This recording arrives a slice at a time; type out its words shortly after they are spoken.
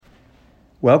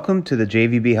Welcome to the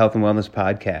JVB Health and Wellness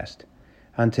Podcast.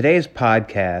 On today's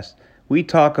podcast, we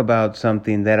talk about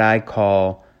something that I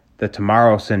call the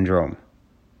tomorrow syndrome.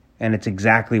 And it's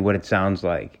exactly what it sounds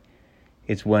like.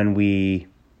 It's when we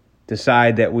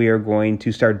decide that we are going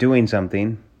to start doing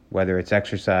something, whether it's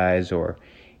exercise or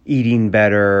eating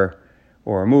better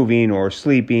or moving or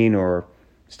sleeping or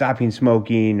stopping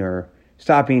smoking or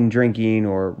stopping drinking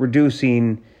or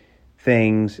reducing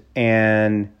things,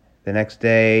 and the next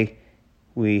day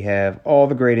we have all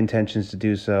the great intentions to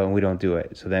do so, and we don't do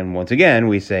it. So then once again,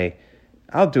 we say,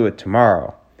 I'll do it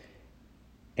tomorrow.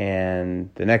 And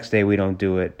the next day we don't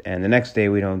do it, and the next day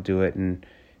we don't do it. And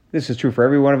this is true for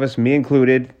every one of us, me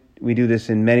included. We do this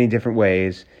in many different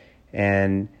ways.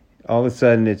 And all of a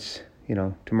sudden it's,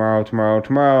 tomorrow,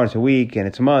 and it's a week, and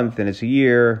it's a month, and it's a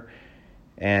year,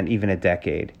 and even a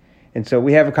decade. And so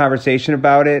we have a conversation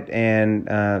about it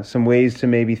and some ways to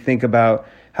maybe think about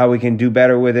how we can do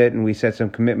better with it, and we set some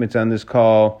commitments on this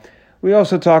call. We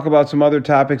also talk about some other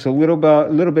topics, a little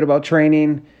bit about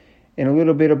training, and a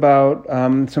little bit about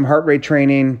some heart rate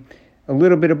training, a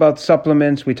little bit about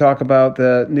supplements. We talk about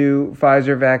the new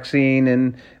Pfizer vaccine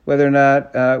and whether or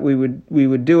not we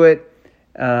would do it,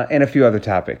 and a few other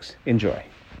topics. Enjoy.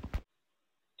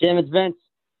 Jim, it's Vince.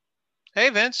 Hey,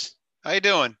 Vince. How you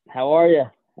doing? How are you?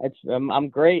 I'm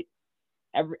great.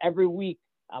 Every week,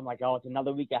 I'm like, it's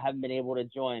another week I haven't been able to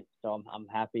join, so I'm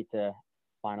happy to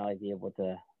finally be able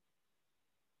to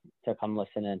come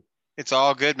listen in. It's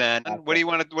all good, man. Okay. What do you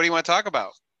want to talk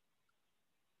about?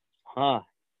 I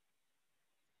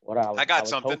got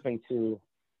something. Hoping to.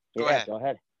 Go ahead. Go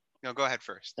ahead. No, go ahead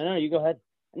first. No, you go ahead.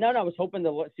 No, I was hoping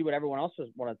to see what everyone else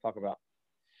wanted to talk about.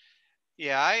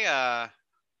 Yeah,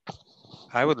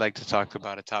 I would like to talk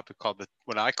about a topic called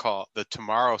what I call the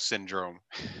tomorrow syndrome.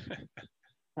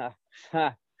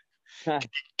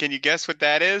 Can you guess what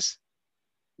that is?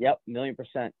 Yep,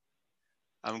 1,000,000%.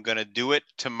 I'm gonna do it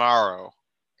tomorrow,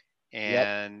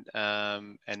 and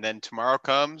then tomorrow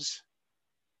comes,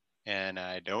 and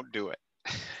I don't do it.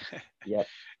 Yep.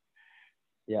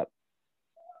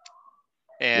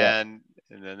 And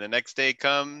then the next day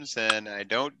comes, and I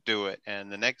don't do it,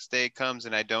 and the next day comes,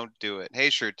 and I don't do it. Hey,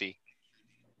 Shruti.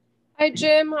 Hi,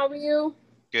 Jim. How are you?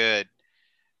 Good.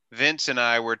 Vince and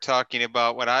I were talking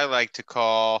about what I like to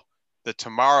call the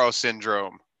tomorrow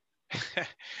syndrome.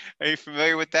 Are you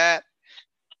familiar with that?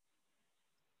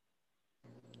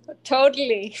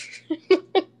 Totally.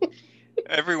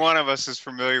 Every one of us is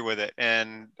familiar with it.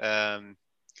 And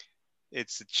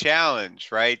it's a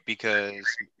challenge, right? Because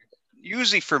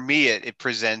usually for me, it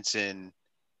presents in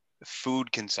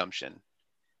food consumption.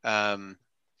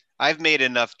 I've made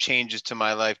enough changes to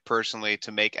my life personally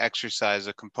to make exercise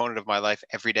a component of my life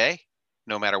every day,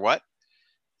 no matter what.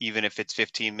 Even if it's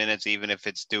 15 minutes, even if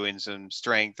it's doing some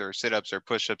strength or sit-ups or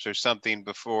push-ups or something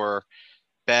before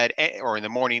bed or in the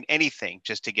morning, anything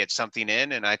just to get something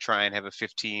in. And I try and have a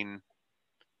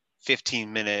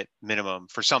 15-minute minimum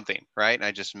for something, right? And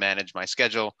I just manage my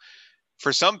schedule.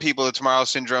 For some people, the tomorrow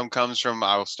syndrome comes from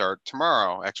I'll start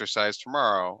tomorrow, exercise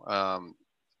tomorrow,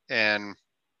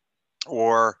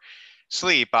 or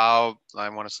sleep. I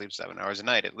want to sleep 7 hours a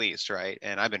night at least, right?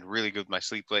 And I've been really good with my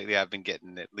sleep lately. I've been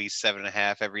getting at least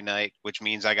 7.5 every night, which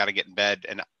means I got to get in bed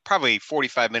and probably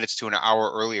 45 minutes to an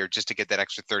hour earlier just to get that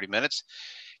extra 30 minutes,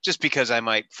 just because I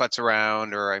might futz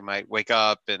around or I might wake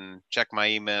up and check my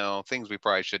email, things we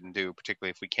probably shouldn't do, particularly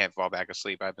if we can't fall back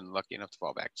asleep. I've been lucky enough to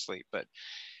fall back asleep. But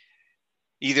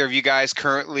either of you guys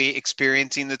currently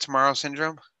experiencing the tomorrow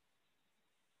syndrome?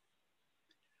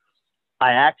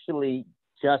 I actually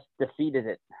just defeated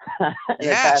it in the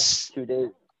past 2 days.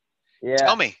 Yeah.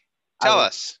 Tell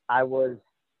us. I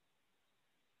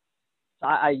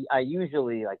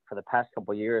usually, like, for the past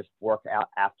couple of years, work out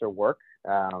after work.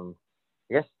 I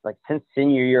guess like since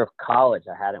senior year of college,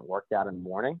 I hadn't worked out in the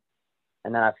morning.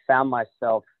 And then I found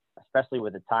myself, especially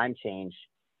with the time change,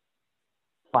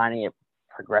 finding it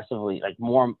progressively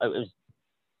more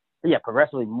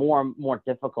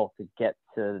difficult to get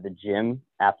to the gym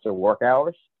after work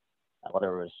hours,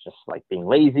 whether it was just like being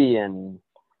lazy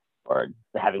or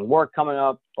having work coming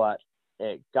up. But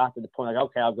it got to the point like,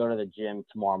 okay, I'll go to the gym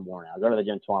tomorrow morning.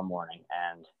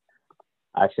 And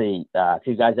actually, if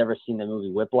you guys ever seen the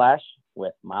movie Whiplash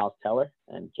with Miles Teller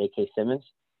and J.K. Simmons?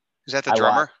 Is that the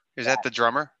drummer? That the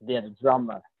drummer? Yeah, the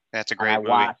drummer. That's a great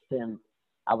movie.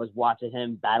 I was watching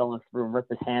him battling through and rip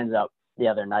his hands up the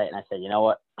other night, and I said, you know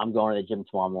what? I'm going to the gym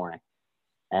tomorrow morning.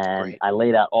 And Great. I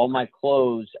laid out all my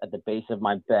clothes at the base of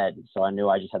my bed, so I knew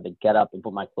I just had to get up and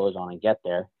put my clothes on and get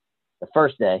there the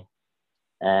first day.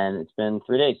 And it's been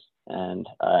 3 days. And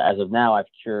as of now, I've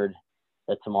cured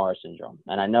the tomorrow syndrome.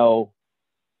 And I know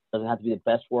Doesn't have to be the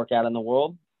best workout in the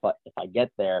world, but if I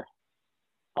get there,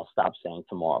 I'll stop saying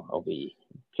tomorrow. I'll be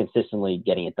consistently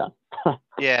getting it done.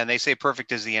 Yeah, and they say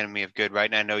perfect is the enemy of good, right?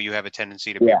 And I know you have a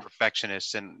tendency to be a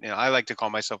perfectionist, and I like to call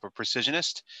myself a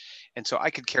precisionist, and so I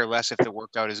could care less if the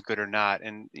workout is good or not.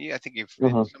 And I think in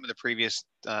some of the previous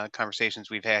conversations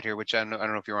we've had here, which I don't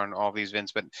know if you're on all these,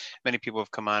 Vince, but many people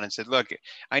have come on and said, "Look,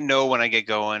 I know when I get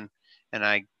going and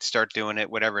I start doing it,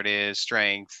 whatever it is,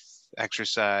 strength,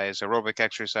 exercise, aerobic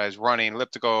exercise, running,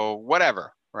 elliptical,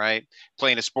 whatever, right?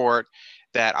 Playing a sport,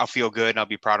 that I'll feel good and I'll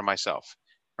be proud of myself."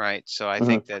 Right. So I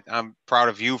think that I'm proud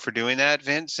of you for doing that,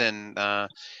 Vince. And,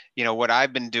 what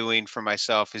I've been doing for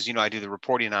myself is, I do the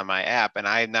reporting on my app, and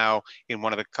I now in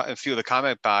a few of the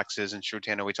comment boxes, and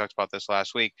Shrutana, we talked about this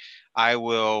last week, I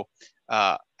will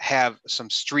have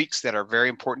some streaks that are very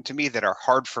important to me that are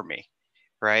hard for me.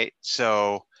 Right.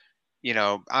 So,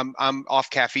 I'm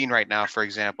off caffeine right now, for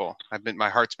example. My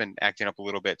heart's been acting up a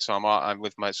little bit. So I'm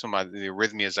with some of the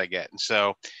arrhythmias I get. And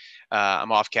so,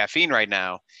 I'm off caffeine right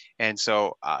now. And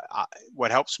so what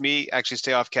helps me actually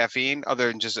stay off caffeine, other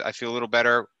than just I feel a little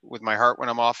better with my heart when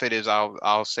I'm off it, is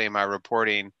I'll say my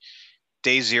reporting,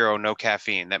 day 0, no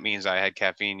caffeine. That means I had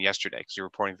caffeine yesterday because you're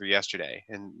reporting for yesterday.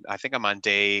 And I think I'm on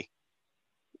day,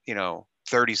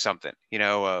 30 something,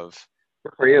 of.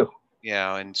 Good for you.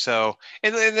 And so,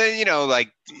 and then,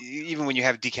 like even when you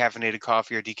have decaffeinated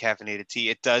coffee or decaffeinated tea,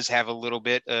 it does have a little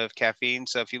bit of caffeine.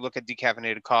 So if you look at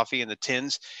decaffeinated coffee in the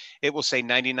tins, it will say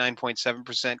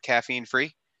 99.7% caffeine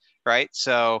free, right?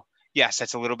 So yes,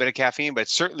 that's a little bit of caffeine, but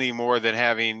it's certainly more than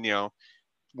having,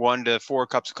 1 to 4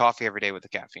 cups of coffee every day with the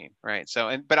caffeine, right?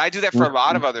 So, but I do that for a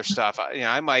lot of other stuff.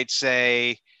 I might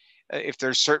say, if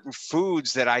there's certain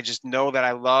foods that I just know that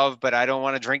I love, but I don't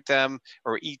want to drink them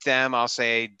or eat them, I'll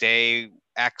say day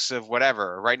X of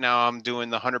whatever. Right now I'm doing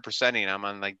the 100%ing. I'm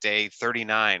on like day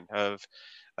 39 of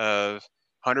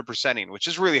 100%ing, which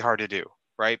is really hard to do.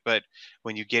 Right. But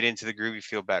when you get into the groove, you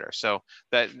feel better. So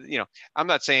that, I'm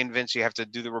not saying, Vince, you have to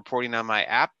do the reporting on my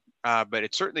app, but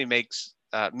it certainly makes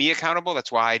me accountable.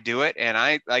 That's why I do it. And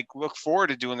I look forward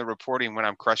to doing the reporting when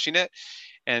I'm crushing it.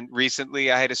 And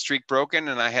recently I had a streak broken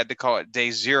and I had to call it day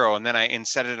 0. And then I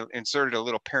inserted a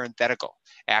little parenthetical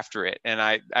after it. And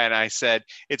I said,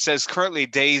 it says currently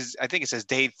I think it says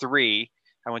day 3.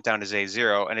 I went down to day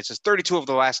 0 and it says 32 of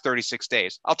the last 36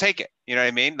 days. I'll take it. You know what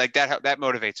I mean? Like that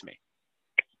motivates me.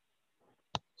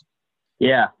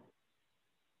 Yeah.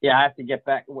 Yeah. I have to get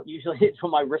back. Usually it's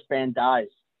when my wristband dies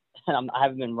and I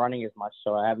haven't been running as much,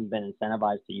 so I haven't been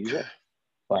incentivized to use it,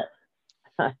 but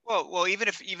well, even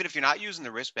if you're not using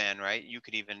the wristband, right? You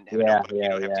could even have you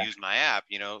don't have to use my app.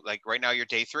 Like right now you're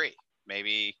day 3.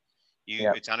 Maybe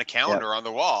it's on a calendar on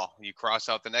the wall. You cross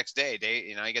out the next day.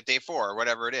 You get day 4 or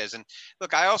whatever it is. And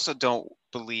look, I also don't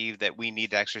believe that we need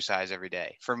to exercise every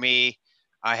day. For me,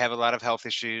 I have a lot of health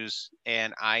issues,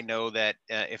 and I know that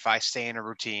if I stay in a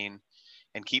routine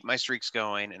and keep my streaks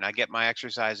going and I get my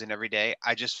exercise in every day,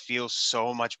 I just feel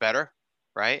so much better.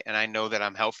 Right. And I know that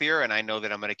I'm healthier, and I know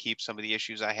that I'm going to keep some of the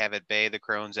issues I have at bay, the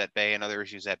Crohn's at bay and other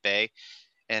issues at bay.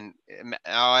 And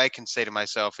all I can say to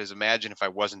myself is, imagine if I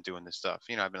wasn't doing this stuff.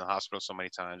 I've been in the hospital so many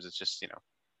times. It's just,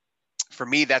 for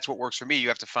me, that's what works for me. You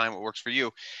have to find what works for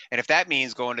you. And if that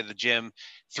means going to the gym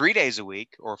 3 days a week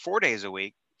or 4 days a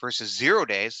week versus 0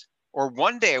 days, or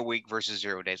 1 day a week versus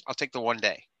 0 days, I'll take the 1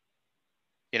 day,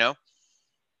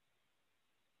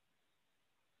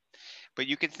 But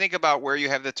you can think about where you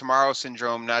have the tomorrow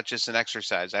syndrome, not just in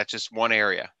exercise. That's just one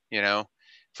area,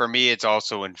 For me, it's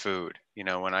also in food.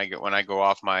 When I go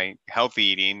off my healthy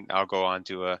eating, I'll go on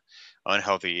to a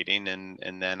unhealthy eating,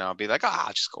 and then I'll be like,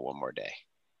 I'll just go 1 more day.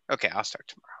 Okay, I'll start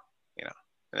tomorrow,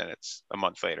 And then it's a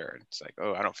month later, and it's like,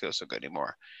 I don't feel so good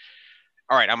anymore.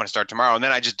 All right, I'm going to start tomorrow, and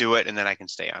then I just do it, and then I can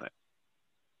stay on it.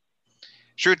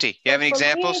 Shruti, you have any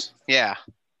examples? Yeah.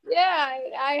 Yeah,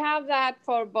 I have that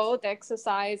for both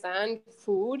exercise and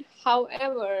food.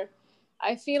 However,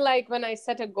 I feel like when I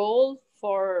set a goal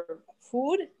for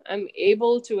food, I'm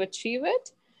able to achieve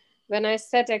it. When I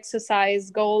set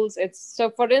exercise goals, so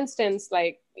for instance,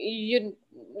 like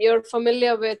you're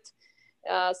familiar with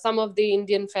some of the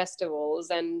Indian festivals,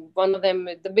 and one of them,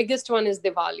 the biggest one, is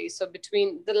Diwali. So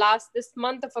between this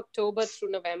month of October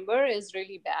through November is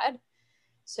really bad.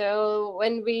 So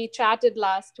when we chatted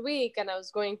last week, and I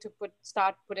was going to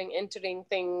start entering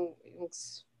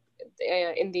things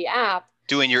in the app.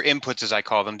 Doing your inputs, as I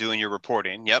call them, doing your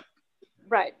reporting. Yep.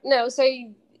 Right. No, so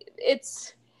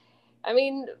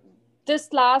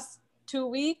this last 2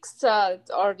 weeks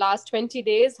or last 20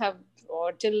 days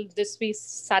or till this week,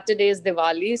 Saturday is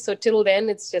Diwali. So till then,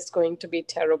 it's just going to be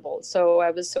terrible. So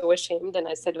I was so ashamed, and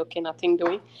I said, okay, nothing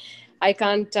doing. I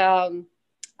can't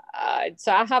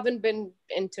So I haven't been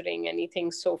entering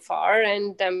anything so far,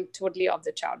 and I'm totally off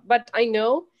the chart. But I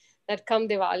know that come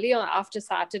Diwali or after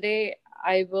Saturday,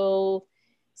 I will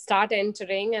start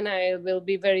entering and I will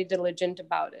be very diligent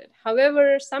about it.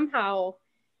 However, somehow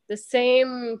the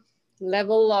same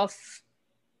level of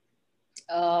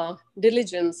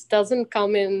diligence doesn't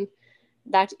come in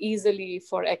that easily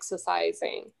for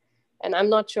exercising. And I'm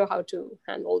not sure how to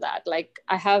handle that. Like,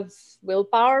 I have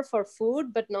willpower for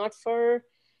food, but not for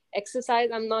exercise.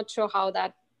 I'm not sure how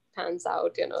that pans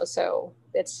out, so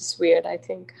it's just weird, I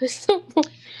think.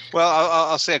 Well,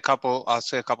 I'll say a couple. I'll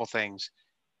say a couple things.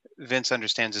 Vince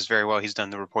understands this very well. He's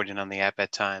done the reporting on the app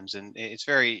at times, and it's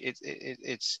very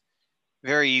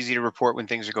easy to report when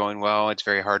things are going well. It's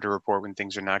very hard to report when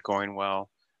things are not going well.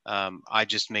 I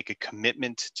just make a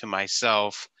commitment to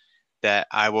myself that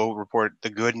I will report the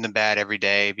good and the bad every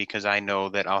day, because I know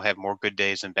that I'll have more good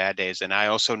days than bad days. And I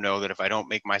also know that if I don't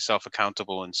make myself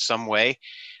accountable in some way,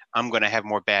 I'm going to have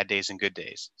more bad days than good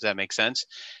days. Does that make sense?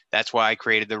 That's why I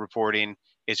created the reporting.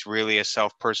 It's really a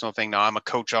personal thing. Now I'm a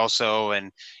coach also.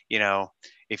 And,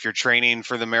 if you're training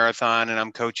for the marathon and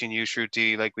I'm coaching you,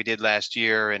 Shruti, like we did last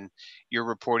year, and you're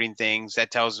reporting things, that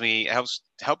tells me, it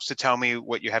helps to tell me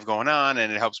what you have going on,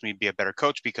 and it helps me be a better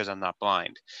coach because I'm not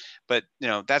blind. But,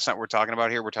 that's not what we're talking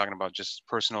about here. We're talking about just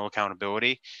personal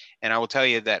accountability. And I will tell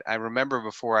you that I remember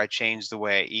before I changed the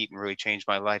way I eat and really changed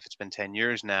my life, it's been 10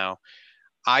 years now,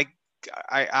 I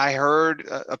heard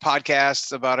a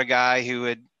podcast about a guy who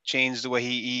had changed the way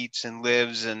he eats and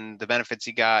lives and the benefits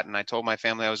he got. And I told my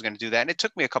family I was going to do that. And it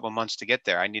took me a couple of months to get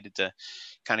there. I needed to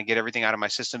kind of get everything out of my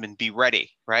system and be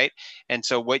ready. Right. And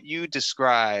so what you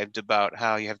described about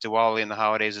how you have Diwali and the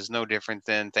holidays is no different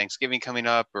than Thanksgiving coming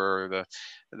up, or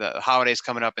the holidays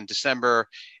coming up in December.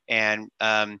 And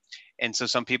so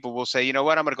some people will say, you know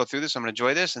what, I'm going to go through this. I'm going to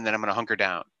enjoy this. And then I'm going to hunker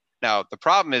down. Now, the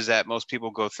problem is that most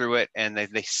people go through it and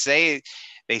they say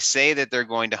that they're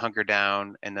going to hunker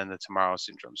down, and then the tomorrow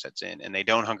syndrome sets in, and they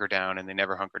don't hunker down, and they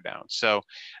never hunker down. So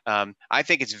I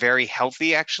think it's very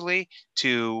healthy, actually,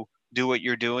 to do what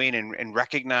you're doing and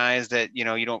recognize that,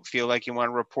 you don't feel like you want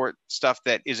to report stuff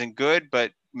that isn't good,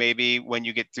 but maybe when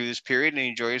you get through this period and you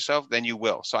enjoy yourself, then you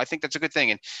will. So I think that's a good thing.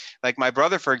 And like my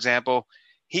brother, for example,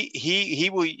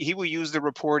 he will use the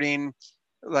reporting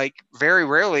like very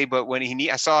rarely, but when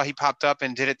I saw he popped up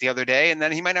and did it the other day, and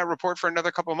then he might not report for another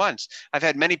couple of months. I've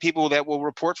had many people that will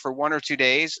report for 1 or 2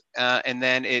 days, and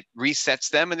then it resets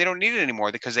them and they don't need it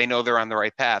anymore because they know they're on the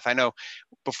right path. I know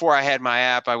before I had my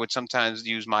app, I would sometimes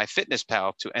use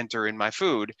MyFitnessPal to enter in my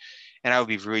food, and I would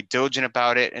be really diligent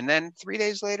about it. And then 3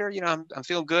 days later, I'm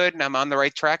feeling good and I'm on the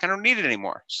right track. I don't need it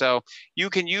anymore. So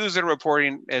you can use the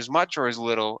reporting as much or as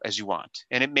little as you want,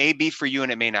 and it may be for you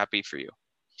and it may not be for you.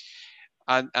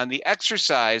 On the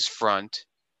exercise front,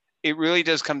 it really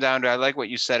does come down to, I like what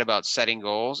you said about setting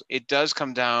goals. It does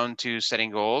come down to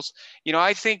setting goals.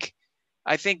 I think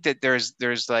that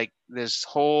there's like this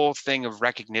whole thing of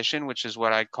recognition, which is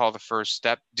what I call the first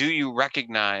step. Do you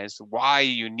recognize why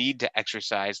you need to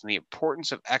exercise and the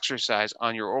importance of exercise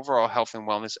on your overall health and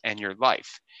wellness and your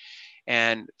life?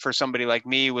 And for somebody like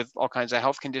me with all kinds of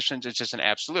health conditions, it's just an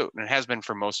absolute, and it has been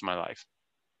for most of my life.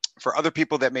 For other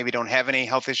people that maybe don't have any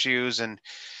health issues and,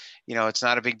 it's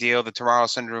not a big deal, the tomorrow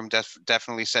syndrome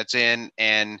definitely sets in.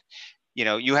 And,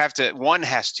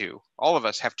 all of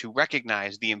us have to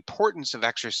recognize the importance of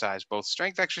exercise, both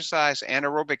strength exercise and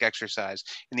aerobic exercise,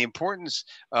 and the importance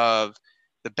of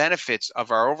the benefits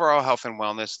of our overall health and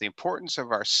wellness, the importance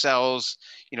of our cells,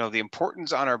 the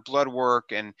importance on our blood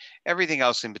work and everything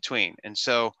else in between. And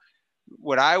so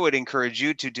what I would encourage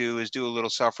you to do is do a little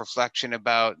self-reflection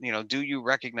about, do you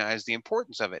recognize the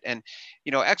importance of it? And,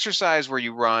 exercise where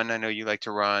you run, I know you like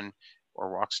to run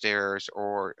or walk stairs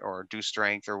or do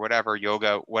strength or whatever,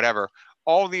 yoga, whatever.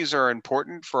 All these are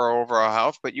important for our overall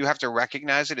health, but you have to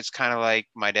recognize it. It's kind of like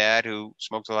my dad who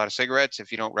smoked a lot of cigarettes.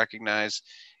 If you don't recognize,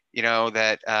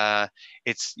 that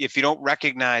if you don't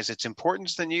recognize its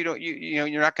importance, then you're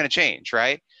not going to change.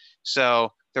 Right.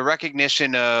 So the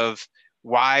recognition of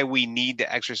why we need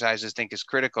to exercise, I think, is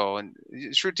critical. And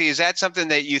Shruti, is that something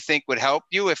that you think would help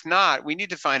you? If not, we need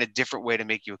to find a different way to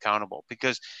make you accountable,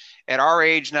 because at our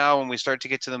age now, when we start to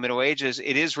get to the middle ages,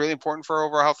 it is really important for our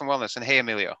overall health and wellness. And hey,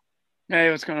 Emilio. Hey,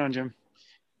 what's going on, Jim?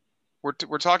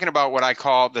 We're talking about what I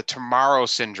call the tomorrow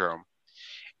syndrome,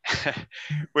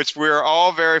 which we're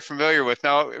all very familiar with.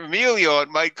 Now, Emilio, it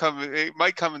might come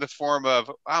in the form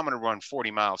of, I'm going to run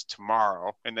 40 miles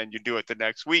tomorrow, and then you do it the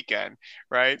next weekend,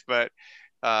 right? But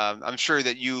I'm sure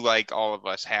that you, like all of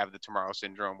us, have the tomorrow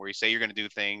syndrome, where you say you're going to do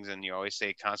things and you always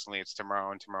say constantly it's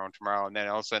tomorrow and tomorrow and tomorrow, and then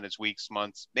all of a sudden it's weeks,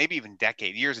 months, maybe even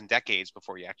years and decades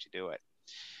before you actually do it.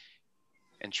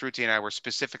 And Shruti and I were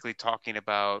specifically talking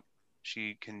about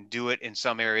she can do it in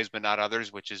some areas, but not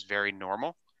others, which is very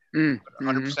normal,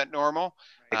 100% normal.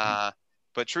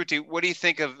 But Shruti, what do you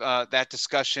think of that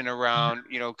discussion around,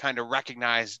 kind of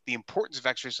recognize the importance of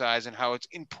exercise and how it's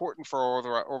important for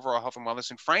our overall health and wellness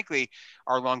and frankly,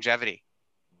 our longevity?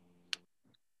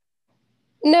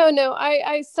 No,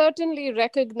 I certainly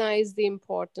recognize the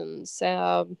importance.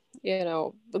 Growing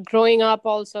up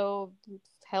also,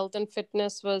 health and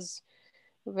fitness was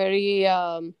very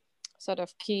sort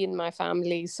of key in my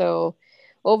family. So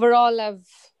overall,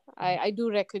 I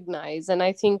do recognize, and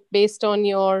I think based on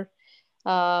your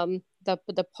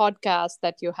the podcast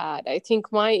that you had, I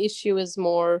think my issue is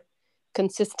more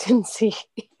consistency.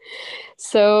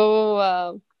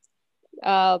 so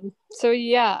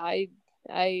yeah,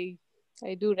 I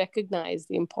do recognize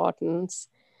the importance,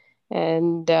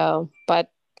 and but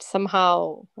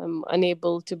somehow I'm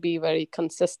unable to be very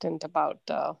consistent about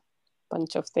a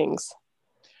bunch of things,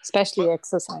 especially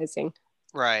exercising.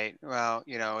 Right. Well,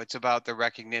 it's about the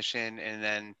recognition, and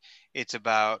then it's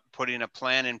about putting a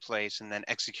plan in place and then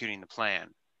executing the plan.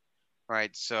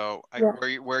 Right. So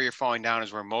where you're falling down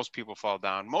is where most people fall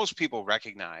down. Most people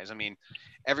recognize. I mean,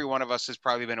 every one of us has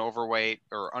probably been overweight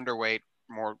or underweight,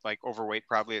 more like overweight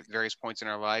probably at various points in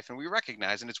our life. And we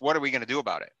recognize, and it's what are we going to do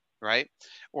about it? Right.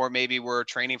 Or maybe we're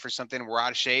training for something, we're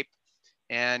out of shape,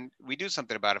 and we do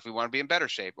something about it if we want to be in better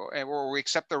shape, or we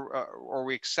accept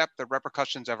the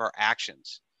repercussions of our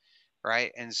actions.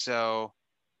 Right. And so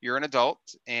you're an adult,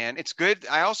 and it's good.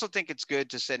 I also think it's good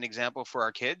to set an example for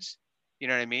our kids. You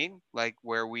know what I mean? Like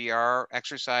where we are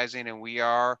exercising and we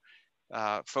are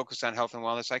focused on health and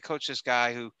wellness. I coach this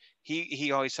guy who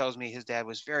he always tells me his dad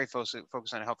was very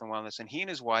focused on health and wellness, and he and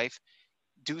his wife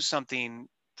do something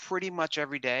pretty much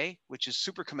every day, which is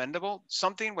super commendable.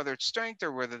 Something, whether it's strength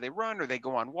or whether they run or they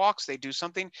go on walks, they do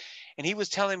something. And he was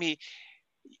telling me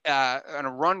on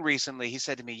a run recently, he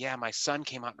said to me, yeah, my son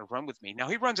came out on a run with me. Now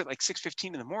he runs at like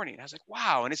 6:15 in the morning. I was like,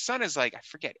 wow. And his son is like, I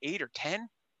forget, 8 or 10.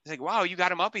 He's like, wow, you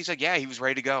got him up? He's like, yeah, he was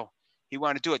ready to go. He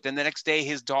wanted to do it. Then the next day,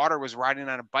 his daughter was riding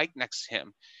on a bike next to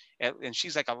him, and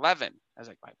she's like 11. I was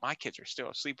like, my kids are still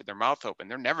asleep with their mouth open.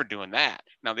 They're never doing that.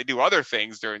 Now they do other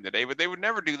things during the day, but they would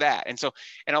never do that.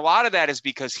 And a lot of that is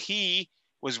because he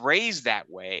was raised that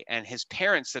way, and his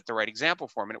parents set the right example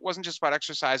for him. And it wasn't just about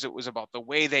exercise; it was about the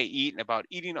way they eat and about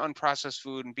eating unprocessed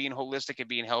food and being holistic and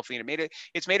being healthy. And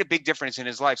it's made a big difference in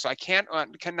his life. So I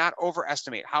cannot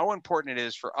overestimate how important it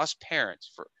is for us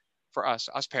parents, for us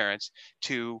parents,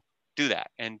 to do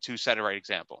that and to set a right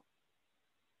example.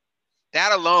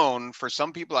 That alone, for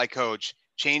some people I coach,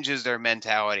 changes their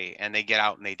mentality, and they get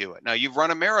out and they do it. Now, you've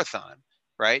run a marathon,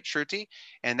 right, Shruti?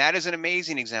 And that is an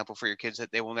amazing example for your kids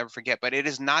that they will never forget. But it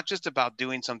is not just about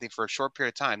doing something for a short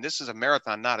period of time. This is a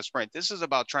marathon, not a sprint. This is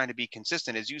about trying to be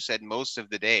consistent, as you said, most of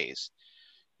the days,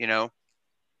 Yeah.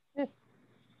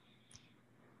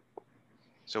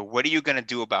 So what are you going to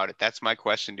do about it? That's my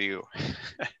question to you.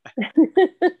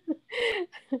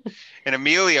 And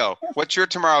Emilio, what's your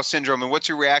tomorrow syndrome, and what's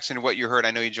your reaction to what you heard?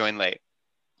 I know you joined late.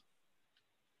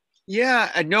 Yeah,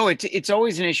 no, it's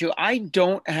always an issue. I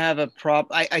don't have a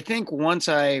problem. I think once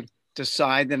I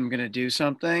decide that I'm going to do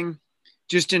something,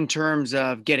 just in terms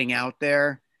of getting out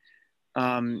there,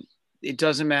 it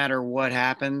doesn't matter what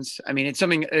happens. I mean, it's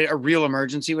something, a real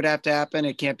emergency would have to happen.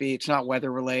 It's not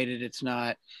weather related. It's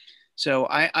not. So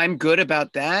I'm good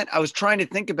about that. I was trying to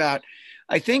think about,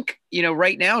 I think,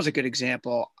 right now is a good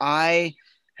example. I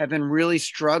have been really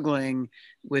struggling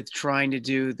with trying to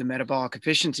do the metabolic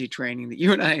efficiency training that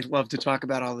you and I love to talk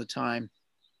about all the time.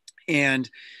 And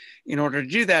in order to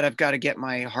do that, I've got to get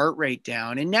my heart rate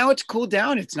down. And now it's cooled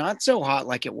down. It's not so hot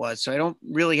like it was. So I don't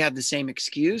really have the same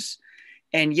excuse.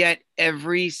 And yet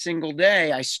every single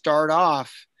day I start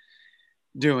off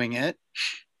doing it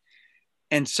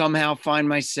and somehow find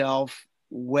myself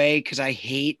because I've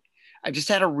just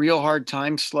had a real hard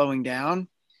time slowing down.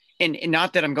 And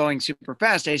not that I'm going super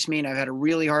fast. I just mean I've had a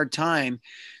really hard time.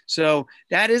 So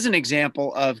that is an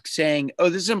example of saying, oh,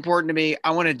 this is important to me.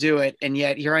 I want to do it. And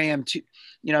yet here I am,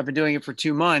 I've been doing it for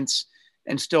 2 months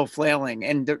and still flailing.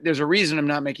 And there's a reason I'm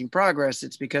not making progress.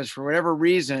 It's because for whatever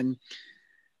reason,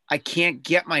 I can't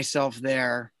get myself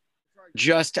there.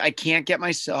 I can't get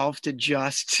myself to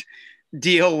just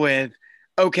deal with,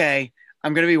 okay,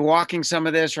 I'm going to be walking some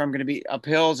of this, or I'm going to be up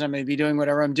hills. I'm going to be doing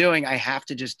whatever I'm doing. I have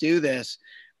to just do this,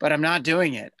 but I'm not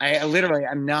doing it.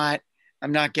 I'm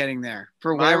not getting there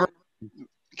for whatever.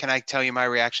 Can I tell you my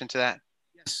reaction to that?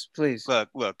 Yes, please. Look,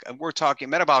 we're talking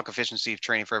metabolic efficiency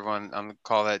training for everyone on the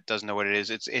call that doesn't know what it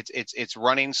is. It's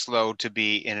running slow to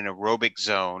be in an aerobic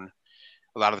zone.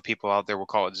 A lot of the people out there will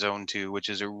call it zone 2, which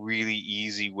is a really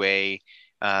easy way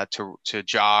to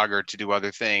jog or to do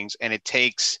other things, and it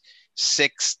takes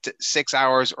 6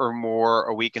 hours or more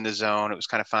a week in the zone. It was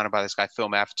kind of founded by this guy Phil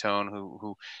Maffetone,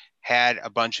 who had a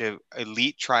bunch of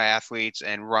elite triathletes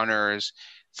and runners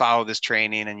follow this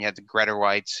training, and you had the Greta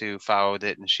Whites who followed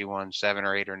it, and she won 7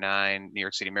 or 8 or 9 New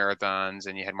York City marathons,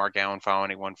 and you had Mark Allen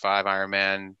following it, won 5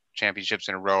 Ironman championships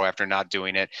in a row after not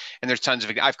doing it. And there's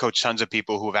I've coached tons of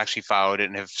people who have actually followed it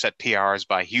and have set PRs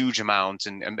by huge amounts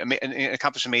and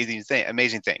accomplished amazing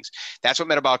things. That's what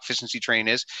metabolic efficiency training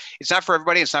is. It's not for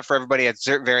everybody. It's not for everybody at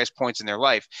various points in their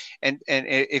life. And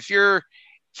if you're,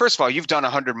 first of all, you've done a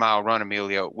 100-mile run,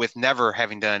 Emilio, with never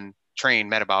having train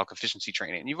metabolic efficiency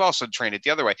training. And you've also trained it the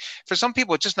other way. For some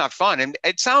people, it's just not fun. And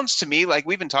it sounds to me like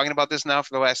we've been talking about this now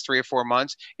for the last 3 or 4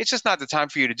 months. It's just not the time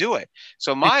for you to do it.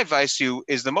 So my advice to you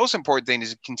is the most important thing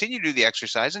is to continue to do the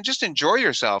exercise and just enjoy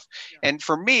yourself. Yeah. And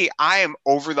for me, I am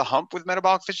over the hump with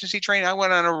metabolic efficiency training. I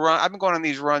went on a run. I've been going on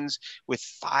these runs with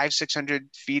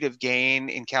 500-600 feet of gain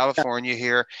in California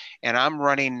here. And I'm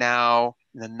running now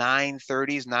in the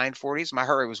 930s, 940s. My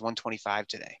heart rate was 125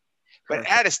 today. But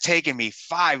that has taken me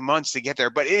 5 months to get there,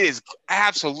 but it is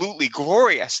absolutely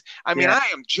glorious. I mean, I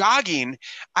am jogging.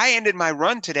 I ended my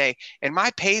run today and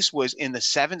my pace was in the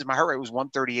 7s. My heart rate was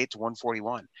 138 to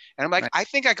 141. And I'm like, I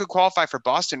think I could qualify for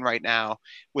Boston right now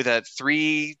with a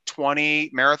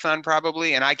 3:20 marathon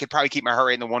probably. And I could probably keep my heart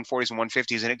rate in the 140s and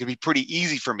 150s and it could be pretty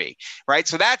easy for me. Right.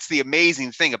 So that's the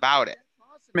amazing thing about it.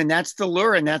 And that's the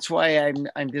lure. And that's why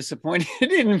I'm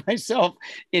disappointed in myself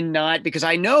in not, because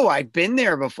I know I've been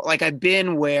there before. Like I've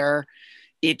been where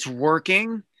it's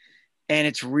working and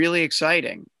it's really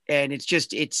exciting. And it's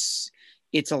just, it's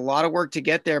a lot of work to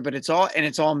get there, but it's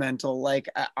all mental. Like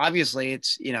obviously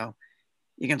it's, you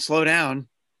can slow down.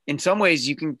 In some ways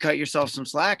you can cut yourself some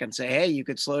slack and say, hey, you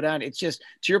could slow down. It's just,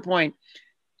 to your point,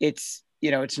 it's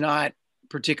not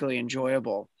particularly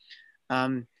enjoyable.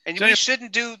 And we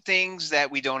shouldn't do things that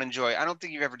we don't enjoy. I don't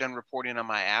think you've ever done reporting on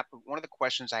my app. One of the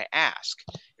questions I ask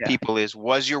people is,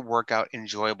 was your workout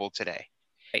enjoyable today?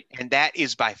 Right. And that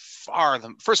is by far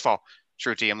first of all,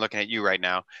 Shruti, I'm looking at you right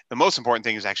now. The most important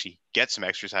thing is actually get some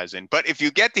exercise in. But if you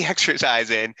get the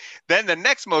exercise in, then the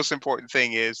next most important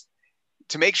thing is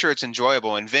to make sure it's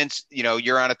enjoyable. And Vince,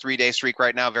 you're on a 3-day streak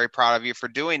right now. Very proud of you for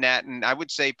doing that. And I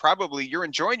would say probably you're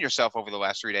enjoying yourself over the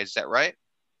last 3 days. Is that right?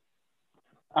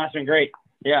 That's been great.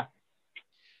 Yeah.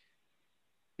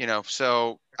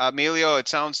 So Emilio, it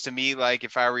sounds to me like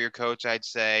if I were your coach, I'd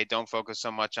say, don't focus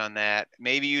so much on that.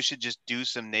 Maybe you should just do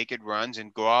some naked runs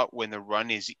and go out when the run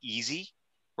is easy,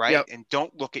 right? Yep. And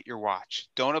don't look at your watch.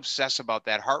 Don't obsess about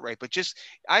that heart rate, but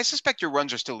I suspect your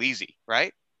runs are still easy,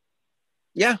 right?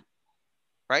 Yeah.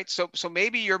 Right. So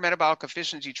maybe your metabolic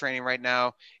efficiency training right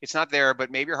now, it's not there,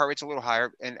 but maybe your heart rate's a little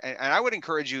higher. And I would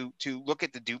encourage you to look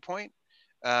at the dew point.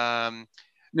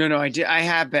 No, I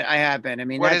have been. I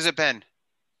mean, what has it been?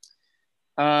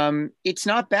 It's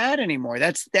not bad anymore.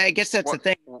 I guess that's the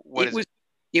thing.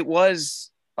 It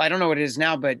was, I don't know what it is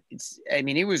now, but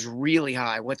it was really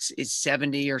high. Is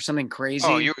 70 or something crazy?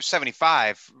 Oh, you were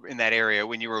 75 in that area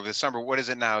when you were over the summer. What is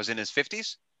it now? Is it in his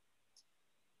 50s?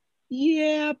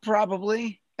 Yeah,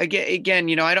 probably. Again,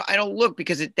 I don't look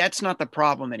because that's not the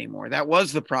problem anymore. That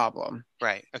was the problem.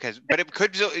 Right. Okay. But it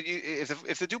could,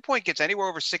 if the dew point gets anywhere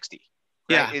over 60,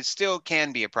 right, it still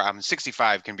can be a problem.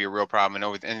 65 can be a real problem,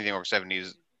 and anything over 70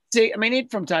 is. See, it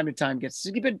from time to time gets.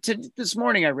 But this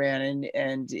morning I ran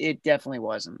and it definitely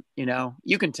wasn't.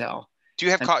 You can tell. Do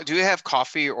you have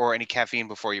coffee or any caffeine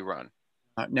before you run?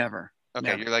 Never. Okay,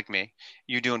 never. You're like me.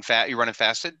 You're running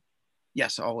fasted?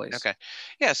 Yes, always. Okay.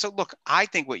 Yeah. So look, I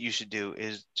think what you should do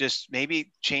is just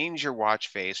maybe change your watch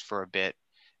face for a bit.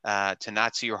 To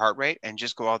not see your heart rate and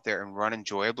just go out there and run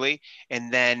enjoyably.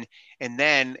 And then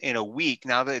in a week,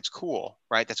 now that it's cool,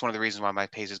 right? That's one of the reasons why my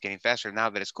pace is getting faster. Now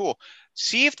that it's cool,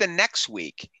 see if the next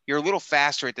week you're a little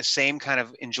faster at the same kind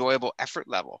of enjoyable effort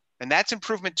level. And that's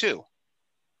improvement too.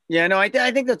 Yeah, no, I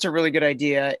think that's a really good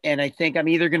idea. And I think I'm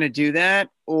either going to do that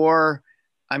or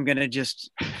I'm going to just,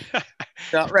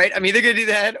 right. I'm either going to do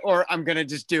that or I'm going to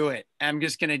just do it. I'm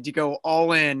just going to go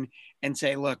all in and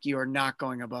say, look, you are not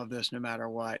going above this no matter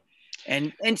what.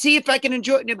 And see if I can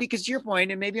enjoy it, because to your point,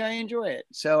 and maybe I enjoy it.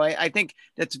 So I think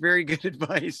that's very good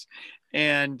advice.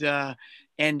 And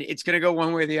it's going to go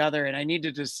one way or the other. And I need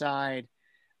to decide.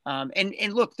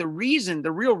 And look, the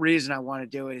real reason I want to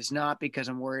do it is not because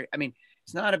I'm worried.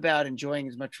 It's not about enjoying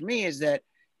as much for me as that,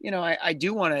 I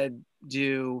do want to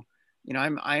do, I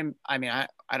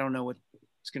don't know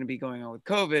what's going to be going on with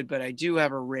COVID, but I do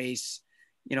have a race,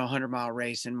 100-mile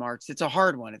race in March. It's a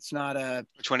hard one. It's not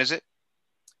Which one is it?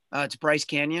 It's Bryce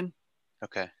Canyon.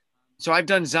 Okay. So I've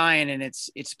done Zion and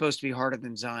it's supposed to be harder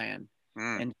than Zion.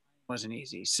 And wasn't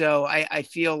easy. So I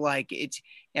feel like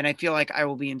I feel like I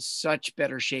will be in such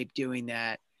better shape doing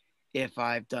that if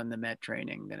I've done the Met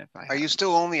training than if I Are haven't. you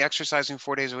still only exercising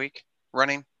 4 days a week,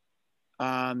 running?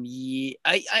 Yeah,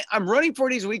 I'm running 4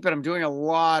 days a week, but I'm doing a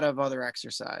lot of other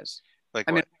exercise. Like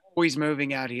I mean, what? I'm always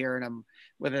moving out here, and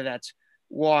whether that's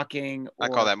walking I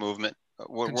call or that movement.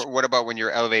 What about when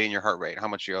you're elevating your heart rate? How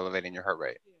much are you elevating your heart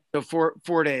rate? so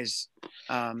 4 days.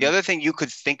 The other thing you could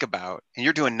think about, and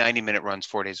you're doing 90-minute runs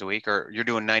 4 days a week, or you're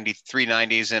doing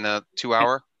 90s in a 2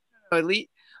 hour. At least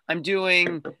I'm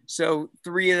doing, so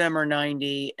 3 of them are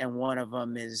 90 and one of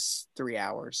them is 3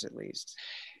 hours at least.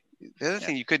 The other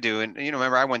thing you could do, and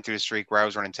remember I went through a streak where I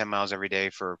was running 10 miles every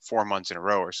day for 4 months in a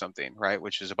row or something, right?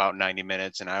 Which is about 90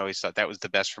 minutes. And I always thought that was the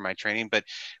best for my training. But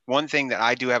one thing that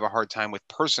I do have a hard time with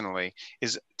personally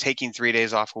is taking 3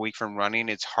 days off a week from running.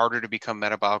 It's harder to become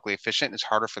metabolically efficient. It's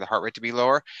harder for the heart rate to be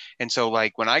lower. And so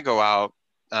like when I go out,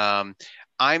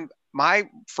 my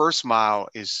first mile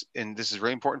is, and this is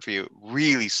really important for you,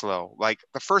 really slow. Like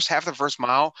the first half of the first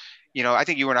mile, I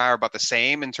think you and I are about the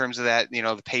same in terms of that,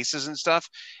 the paces and stuff.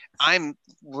 I'm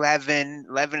 11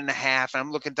 and a half, and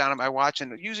I'm looking down at my watch,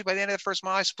 and usually by the end of the first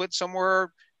mile, I split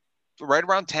somewhere right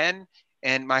around 10,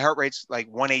 and my heart rate's like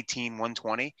 118,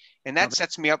 120, and that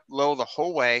sets me up low the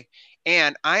whole way.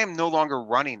 And I am no longer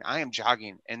running, I am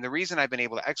jogging. And the reason I've been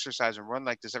able to exercise and run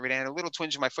like this every day, and a little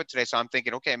twinge in my foot today, so I'm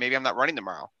thinking, okay, maybe I'm not running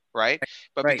tomorrow, right?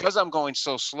 But Right. because I'm going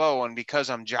so slow and because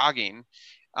I'm jogging,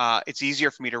 it's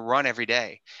easier for me to run every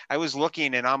day. I was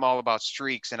looking, and I'm all about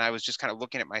streaks, and I was just kind of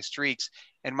looking at my streaks,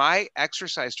 and my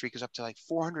exercise streak is up to like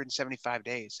 475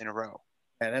 days in a row.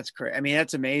 Yeah, that's great. I mean,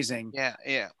 that's amazing.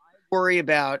 Yeah. Worry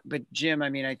about, but Jim, I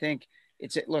mean, I think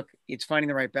it's finding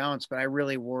the right balance, but I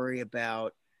really worry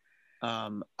about,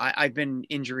 I've been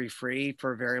injury free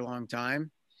for a very long time.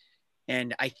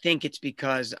 And I think it's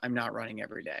because I'm not running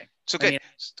every day. So good.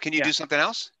 Can you do something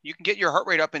else? You can get your heart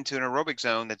rate up into an aerobic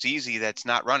zone that's easy, that's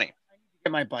not running. I need to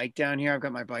get my bike down here. I've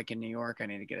got my bike in New York. I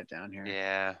need to get it down here.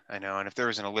 Yeah, I know. And if there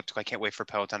was an elliptical, I can't wait for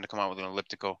Peloton to come out with an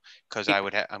elliptical, because I'm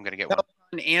going to get one.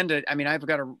 I've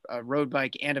got a road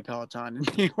bike and a Peloton in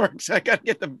New York, so I got to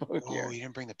get them both here. Oh, you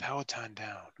didn't bring the Peloton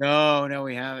down. No,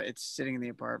 we have it. It's sitting in the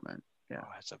apartment. Yeah. Oh,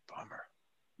 that's a bummer.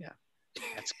 Yeah.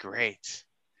 That's great.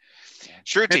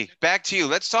 Shruti, back to you.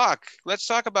 Let's talk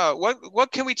about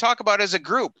what can we talk about as a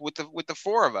group with the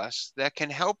four of us that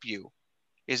can help you.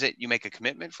 Is it you make a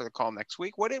commitment for the call next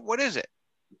week? What is it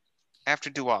after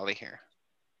Diwali here?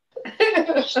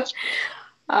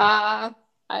 I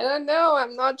don't know.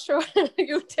 I'm not sure.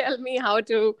 You tell me how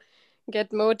to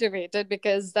get motivated,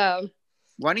 because why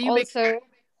don't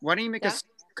you make a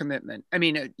commitment? I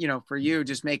mean, for you,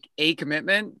 just make a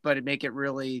commitment, but make it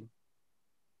really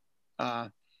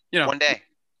one day,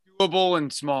 doable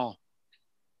and small.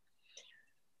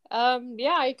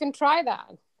 Yeah, I can try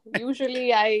that.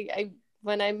 Usually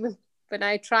when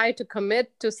I try to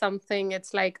commit to something,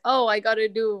 it's like, oh, I got to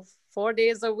do 4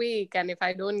 days a week, and if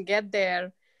I don't get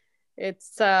there,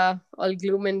 it's all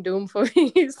gloom and doom for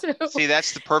me. So. See,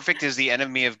 that's the perfect is the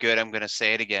enemy of good. I'm going to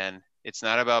say it again. It's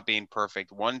not about being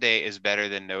perfect. One day is better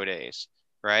than no days,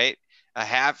 right? A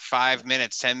half, 5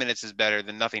 minutes, 10 minutes is better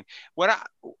than nothing.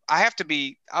 I'll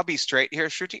be straight here,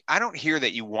 Shruti. I don't hear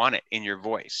that you want it in your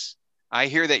voice. I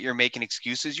hear that you're making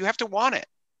excuses. You have to want it,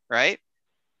 right?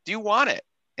 Do you want it?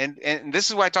 And this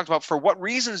is what I talked about. For what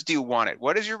reasons do you want it?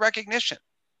 What is your recognition?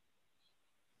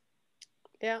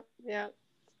 Yeah.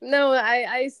 No,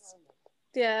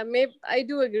 maybe I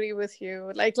do agree with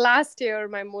you. Like last year,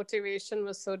 my motivation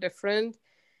was so different.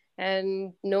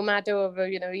 And no matter,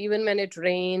 even when it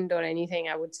rained or anything,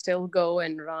 I would still go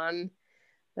and run.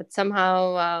 But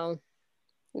somehow,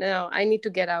 no, I need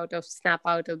to snap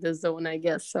out of the zone, I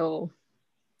guess. So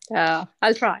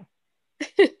I'll try.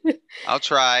 I'll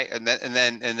try. And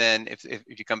then if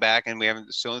you come back and we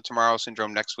haven't still the tomorrow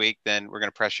syndrome next week, then we're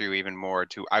going to pressure you even more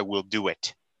to, I will do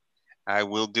it. I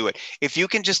will do it. If you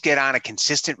can just get on a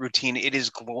consistent routine, it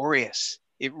is glorious.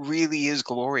 It really is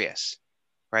glorious.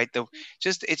 Right?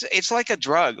 It's like a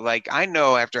drug. Like I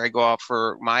know after I go out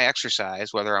for my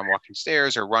exercise, whether I'm walking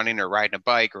stairs or running or riding a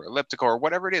bike or elliptical or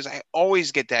whatever it is, I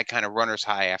always get that kind of runner's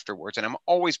high afterwards. And I'm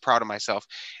always proud of myself.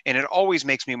 And it always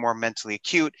makes me more mentally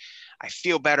acute. I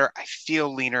feel better. I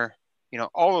feel leaner.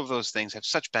 All of those things have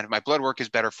such benefit. My blood work is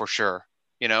better for sure.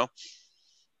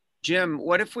 Jim,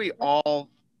 what if we all,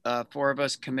 4 of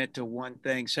us commit to one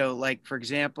thing? So like, for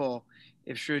example,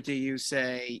 if Shruti, you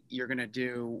say you're going to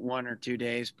do 1 or 2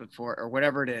 days before or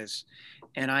whatever it is,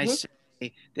 and I say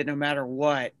that no matter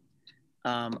what,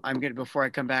 before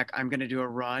I come back, I'm going to do a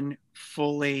run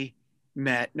fully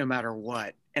met no matter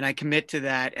what. and I commit to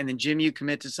that, and then Jim, you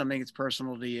commit to something that's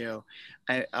personal to you.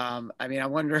 I mean, I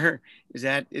wonder, is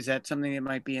that something that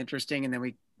might be interesting, and then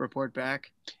we report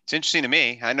back? It's interesting to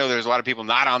me. I know there's a lot of people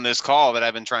not on this call that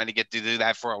I've been trying to get to do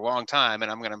that for a long time,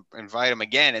 and I'm going to invite them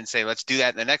again and say, let's do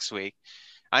that in the next week.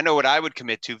 I know what I would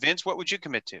commit to. Vince, what would you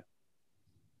commit to?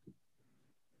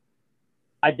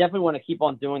 I definitely want to keep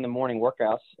on doing the morning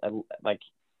workouts. And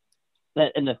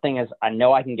the thing is, I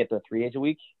know I can get there 3 days a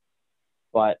week,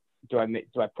 but do I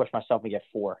push myself and get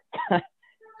 4?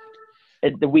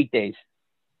 The weekdays.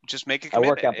 Just make a commitment. I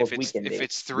work out If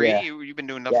it's 3, yeah. you've been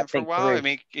doing nothing for a while. 3. I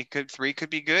mean, 3 could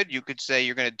be good. You could say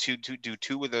you're going to do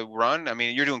 2 with a run. I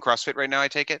mean, you're doing CrossFit right now, I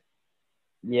take it.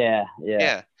 Yeah.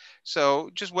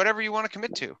 So just whatever you want to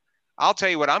commit to. I'll tell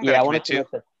you what I'm going to commit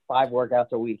to. 5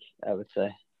 workouts a week, I would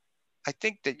say. I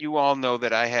think that you all know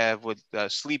that I have with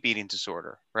sleep eating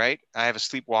disorder, right? I have a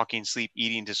sleepwalking, sleep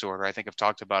eating disorder. I think I've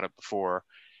talked about it before.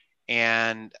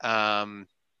 And I've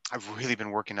really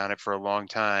been working on it for a long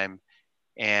time.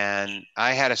 And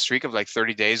I had a streak of like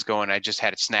 30 days going. I just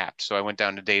had it snapped. So I went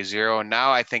down to day 0. And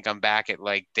now I think I'm back at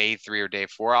like day 3 or day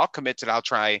 4. I'll commit to it. I'll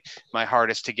try my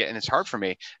hardest to get, and it's hard for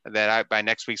me that by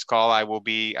next week's call, I will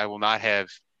not have,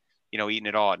 eaten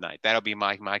at all at night. That'll be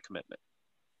my commitment.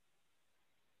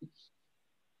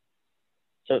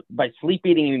 So by sleep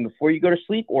eating, you mean before you go to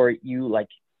sleep, or you like?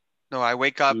 No, I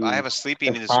wake up. I have a sleep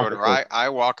eating disorder. I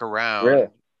walk around. Really?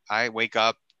 I wake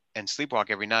up and sleepwalk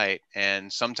every night,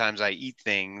 and sometimes I eat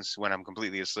things when I'm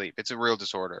completely asleep. It's a real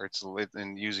disorder.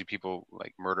 And usually people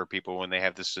like murder people when they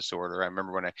have this disorder. I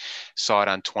remember when I saw it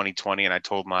on 2020, and I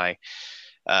told my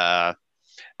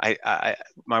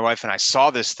my wife and I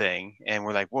saw this thing, and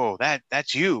we're like, "Whoa,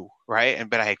 that's you, right?"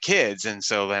 But I had kids, and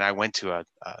so then I went to a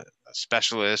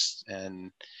specialist,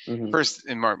 and first,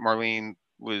 and Marlene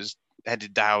had to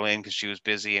dial in because she was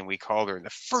busy, and we called her, and the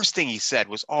first thing he said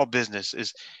was all business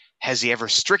is, has he ever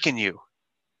stricken you?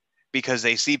 Because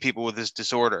they see people with this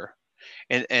disorder,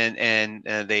 and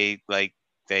they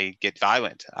get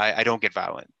violent. I don't get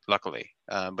violent, luckily,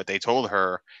 but they told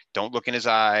her, don't look in his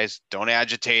eyes, don't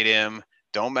agitate him,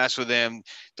 don't mess with him,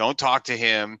 don't talk to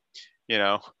him.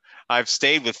 I've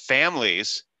stayed with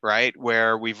families, right,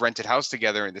 where we've rented house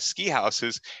together in the ski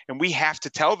houses, and we have to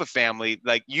tell the family,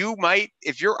 like, you might,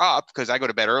 if you're up, because I go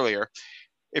to bed earlier,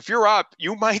 if you're up,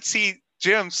 you might see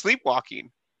Jim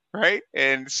sleepwalking, right?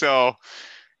 And so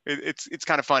it's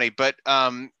kind of funny, but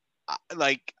I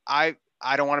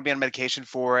don't want to be on medication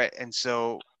for it, and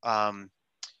so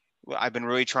I've been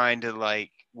really trying to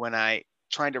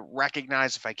trying to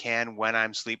recognize if I can when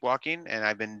I'm sleepwalking, and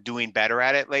I've been doing better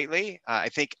at it lately. I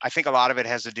think a lot of it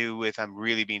has to do with I'm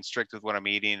really being strict with what I'm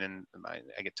eating, and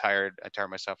I get tired. I tire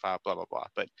myself out, blah, blah, blah.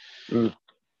 But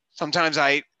sometimes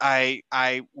I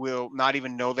will not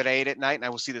even know that I ate at night, and I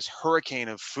will see this hurricane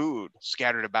of food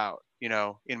scattered about,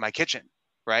 in my kitchen,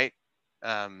 right?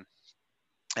 And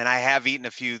I have eaten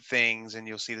a few things, and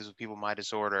you'll see this with people with my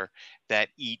disorder that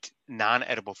eat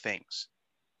non-edible things.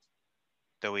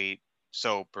 They'll eat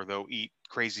soap, or they'll eat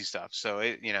crazy stuff. So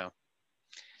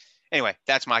anyway,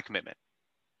 that's my commitment.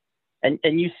 And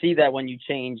you see that when you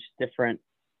change different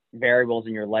variables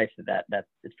in your life, that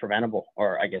it's preventable,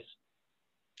 or I guess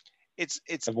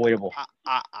it's avoidable.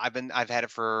 I've had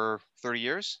it for 30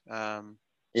 years. Yeah.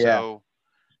 So,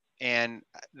 and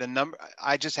the number,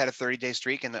 I just had a 30-day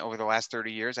streak, and over the last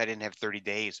 30 years, I didn't have 30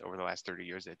 days over the last 30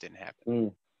 years that didn't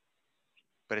happen.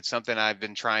 But it's something I've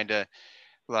been trying to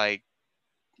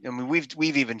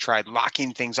we've even tried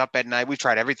locking things up at night. We've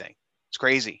tried everything. It's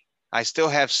crazy. I still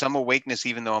have some awakeness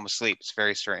even though I'm asleep. It's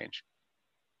very strange.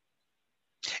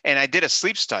 And I did a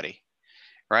sleep study,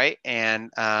 right? And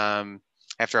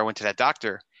after I went to that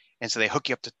doctor, and so they hook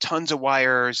you up to tons of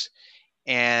wires,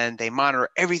 and they monitor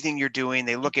everything you're doing.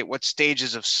 They look at what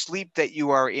stages of sleep that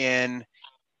you are in.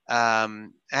 I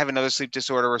have another sleep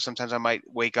disorder where sometimes I might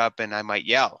wake up and I might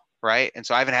yell, right? And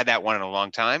so I haven't had that one in a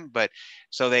long time, but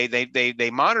so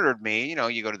they monitored me.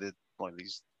 You go to one of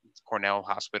these Cornell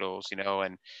hospitals,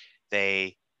 and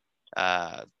they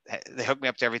hooked me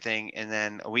up to everything. And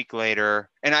then a week later,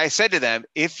 and I said to them,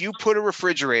 if you put a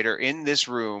refrigerator in this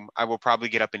room, I will probably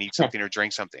get up and eat something or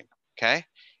drink something. Okay.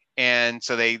 And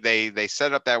so they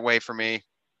set it up that way for me.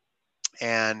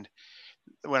 And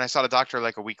when I saw the doctor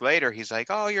like a week later, he's like,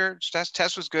 oh, your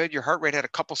test was good. Your heart rate had a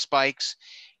couple spikes,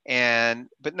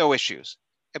 but no issues.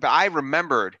 But I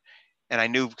remembered, and I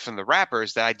knew from the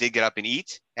rappers that I did get up and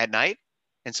eat at night.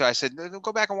 And so I said,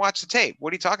 go back and watch the tape.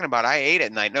 What are you talking about? I ate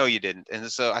at night. No, you didn't. And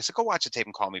so I said, go watch the tape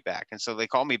and call me back. And so they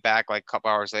called me back like a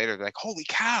couple hours later. They're like, holy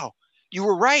cow, you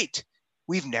were right.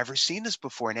 We've never seen this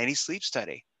before in any sleep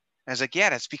study. I was like, yeah,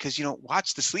 that's because you don't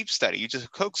watch the sleep study. You just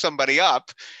hook somebody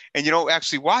up and you don't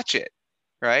actually watch it,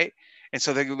 right? And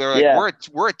so they're like, Yeah.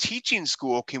 we're a teaching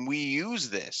school. Can we use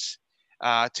this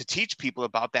to teach people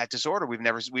about that disorder? We've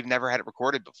never had it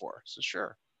recorded before. So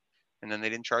sure. And then they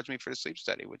didn't charge me for the sleep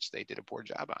study, which they did a poor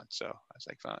job on. So I was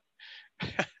like, fine.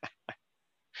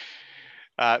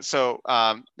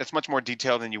 That's much more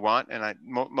detailed than you want. And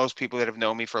most people that have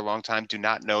known me for a long time do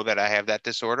not know that I have that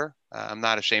disorder. I'm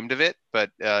not ashamed of it,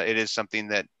 but it is something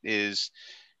that is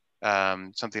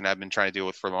something I've been trying to deal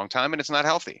with for a long time, and it's not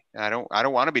healthy. I don't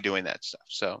want to be doing that stuff.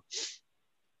 So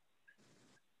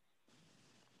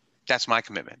that's my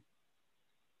commitment.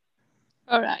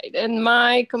 All right. And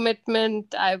my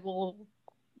commitment, I will,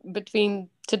 between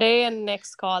today and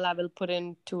next call, I will put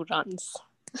in 2 runs.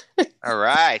 All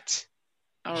right.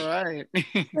 All right.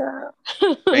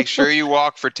 Make sure you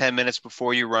walk for 10 minutes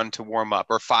before you run to warm up,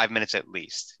 or 5 minutes at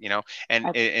least,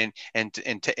 and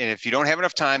if you don't have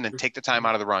enough time, then take the time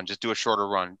out of the run. Just do a shorter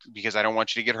run, because I don't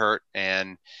want you to get hurt.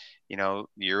 And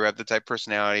you have the type of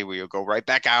personality where you'll go right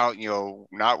back out and you'll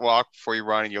not walk before you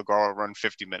run, and you'll go out and run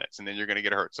 50 minutes and then you're going to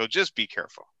get hurt. So just be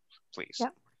careful, please.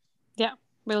 Yeah,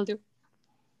 will do.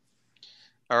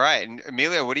 All right. And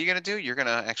Amelia, what are you going to do? You're going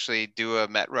to actually do a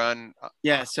Met run?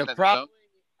 Yeah. So probably,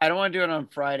 I don't want to do it on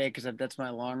Friday because that's my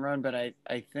long run, but I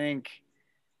think,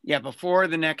 before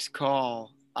the next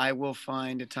call, I will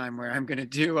find a time where I'm going to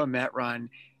do a Met run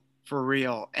for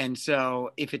real. And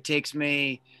so if it takes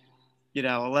me,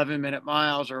 11-minute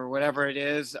miles or whatever it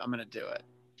is, I'm going to do it.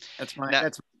 That's my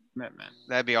commitment.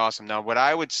 That'd be awesome. Now, what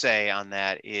I would say on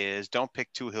that is don't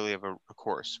pick too hilly of a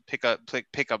course. Pick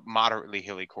a moderately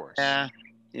hilly course.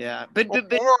 Yeah. But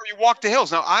you walk the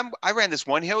hills. Now, I ran this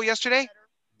one hill yesterday.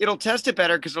 It'll test it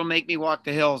better because it'll make me walk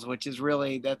the hills, which is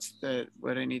really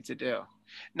what I need to do.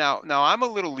 Now I'm a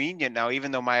little lenient now,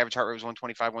 even though my average heart rate was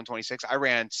 125, 126. I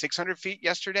ran 600 feet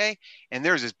yesterday, and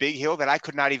there's this big hill that I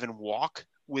could not even walk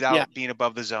without being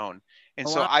above the zone. And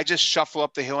so I just shuffle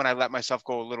up the hill and I let myself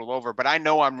go a little over, but I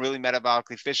know I'm really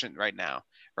metabolically efficient right now.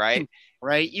 Right.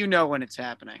 Right. When it's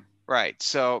happening. Right.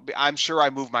 So I'm sure I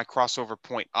move my crossover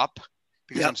point up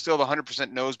because I'm still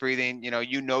 100% nose breathing.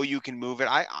 You can move it.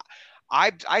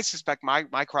 I suspect my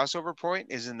crossover point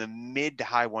is in the mid to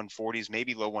high 140s,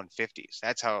 maybe low 150s.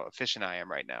 That's how efficient I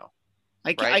am right now.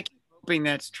 I keep hoping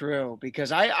that's true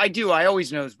because I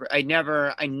always nose breathe. I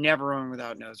never run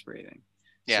without nose breathing.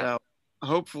 Yeah. So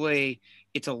hopefully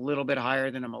it's a little bit higher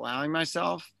than I'm allowing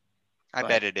myself. I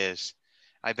bet it is.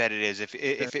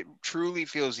 If it truly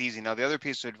feels easy. Now, the other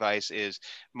piece of advice is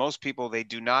most people, they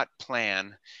do not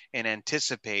plan and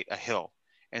anticipate a hill.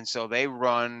 And so they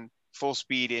run full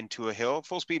speed into a hill.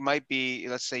 Full speed might be,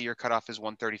 let's say your cutoff is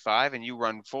 135 and you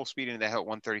run full speed into that hill at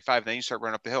 135, then you start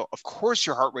running up the hill. Of course,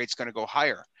 your heart rate's going to go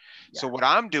higher. Yeah. So what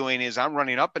I'm doing is I'm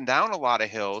running up and down a lot of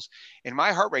hills, and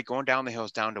my heart rate going down the hill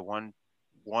is down to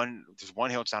there's one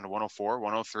hill, it's down to 104,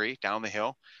 103 down the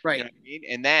hill. Right. You know what I mean?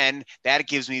 And then that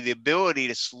gives me the ability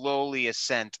to slowly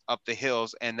ascend up the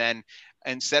hills. And then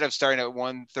instead of starting at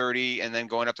 130 and then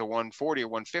going up to 140 or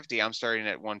 150, I'm starting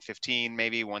at 115,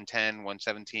 maybe 110,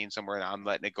 117, somewhere. And I'm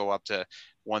letting it go up to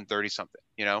 130 something,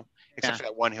 except for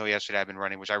that one hill yesterday I've been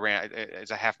running, which I ran, it's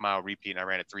a half mile repeat. And I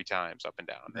ran it 3 times up and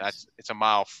down. Nice. It's a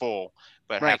mile full,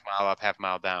 but half mile up, half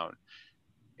mile down,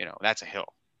 that's a hill.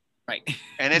 Right.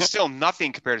 And it's still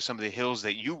nothing compared to some of the hills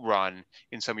that you run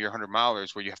in some of your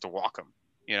 100-milers where you have to walk them,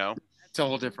 It's a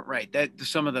whole different, right.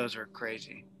 Some of those are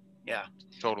crazy. Yeah.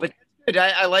 Totally. But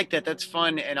I like that. That's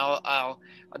fun. And I'll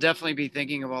definitely be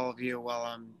thinking of all of you while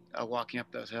I'm walking up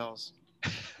those hills.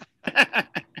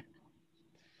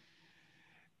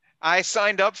 I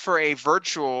signed up for a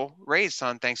virtual race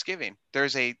on Thanksgiving.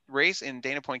 There's a race in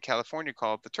Dana Point, California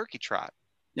called the Turkey Trot.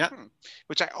 Yeah.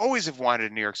 Which I always have wanted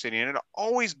in New York City. And it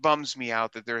always bums me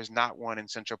out that there is not one in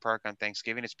Central Park on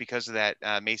Thanksgiving. It's because of that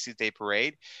Macy's Day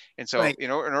Parade. And so,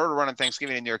 in order to run on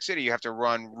Thanksgiving in New York City, you have to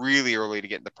run really early to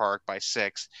get in the park by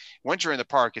 6. Once you're in the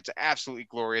park, it's absolutely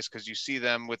glorious because you see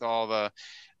them with all the,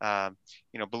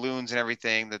 balloons and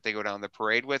everything that they go down the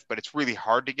parade with. But it's really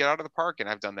hard to get out of the park. And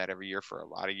I've done that every year for a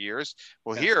lot of years.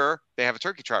 Well, here they have a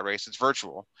turkey trot race. It's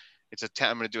virtual.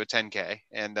 I'm going to do a 10K.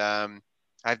 And,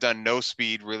 I've done no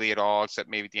speed really at all, except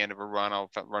maybe at the end of a run, I'll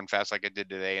run fast like I did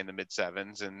today in the mid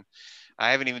 7s. And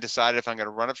I haven't even decided if I'm going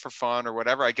to run it for fun or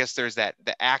whatever. I guess there's the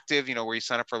Active, where you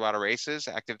sign up for a lot of races,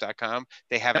 active.com.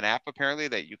 They have an app apparently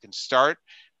that you can start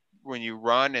when you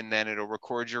run, and then it'll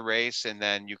record your race and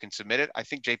then you can submit it. I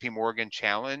think JP Morgan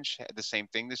Challenge had the same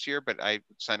thing this year, but I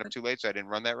signed up too late, so I didn't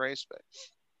run that race. But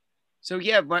so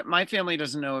yeah, my family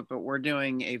doesn't know it, but we're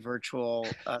doing a virtual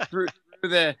through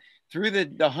through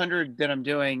the 100 that I'm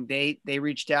doing, they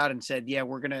reached out and said, yeah,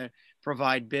 we're going to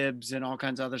provide bibs and all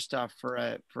kinds of other stuff for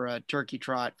a turkey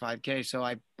trot 5K. So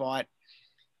I bought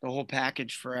the whole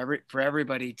package for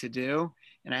everybody to do.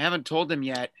 And I haven't told them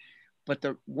yet, but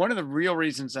one of the real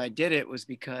reasons I did it was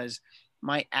because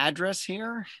my address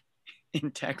here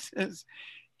in Texas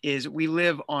is we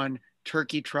live on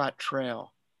Turkey Trot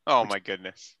Trail. Oh my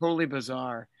goodness. Totally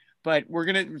bizarre. But we're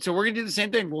gonna do the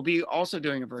same thing. We'll be also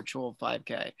doing a virtual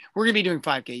 5K. We're gonna be doing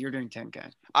 5K. You're doing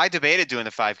 10K. I debated doing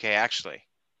the 5K actually.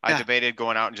 I debated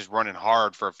going out and just running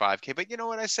hard for a 5K. But you know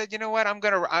what? I said, you know what? I'm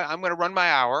gonna run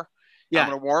my hour. Yeah. I'm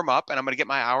gonna warm up and I'm gonna get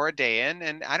my hour a day in.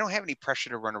 And I don't have any pressure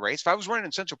to run a race. If I was running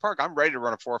in Central Park, I'm ready to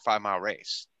run a 4 or 5 mile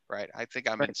race. Right. I think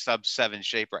I'm in sub 7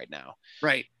 shape right now.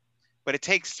 Right. But it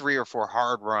takes 3 or 4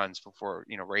 hard runs before,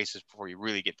 races before you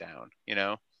really get down,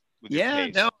 Yeah,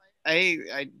 no,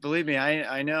 I believe me,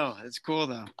 I know. It's cool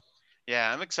though.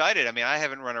 Yeah, I'm excited. I mean, I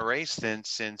haven't run a race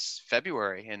since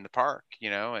February in the park,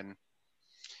 and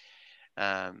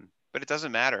but it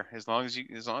doesn't matter as long as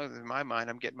in my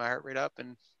mind I'm getting my heart rate up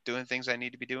and doing things I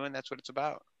need to be doing. That's what it's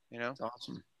about, It's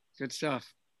awesome. Good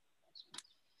stuff.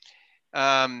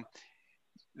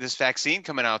 This vaccine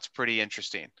coming out is pretty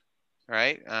interesting.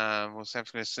 Right. We'll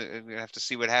have to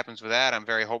see what happens with that. I'm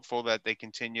very hopeful that they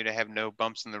continue to have no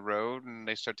bumps in the road and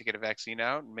they start to get a vaccine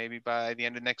out. And maybe by the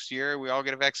end of next year, we all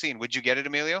get a vaccine. Would you get it,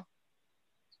 Emilio?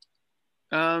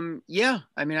 Yeah.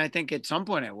 I mean, I think at some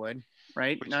point I would.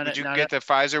 Right. Would you get the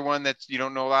Pfizer one that you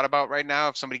don't know a lot about right now?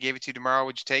 If somebody gave it to you tomorrow,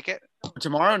 would you take it?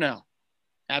 Tomorrow? No,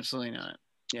 absolutely not.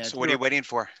 Yeah. So what are you waiting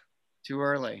for? Too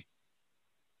early.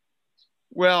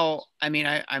 Well, I mean,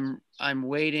 I'm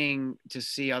waiting to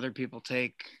see other people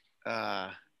take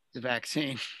the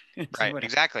vaccine. Right,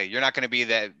 exactly. You're not going to be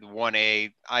that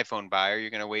 1A iPhone buyer. You're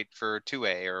going to wait for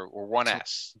 2A or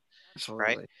 1S. Absolutely.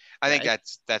 Right. I think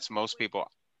that's most people.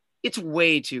 It's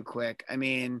way too quick. I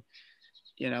mean,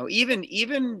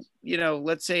 even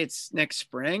let's say it's next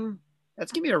spring.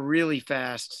 That's going to be a really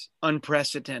fast,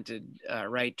 unprecedented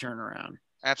right turnaround.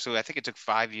 Absolutely. I think it took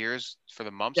 5 years for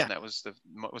the mumps, and that was the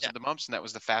mumps, and that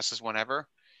was the fastest one ever.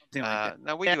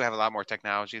 Now we do have a lot more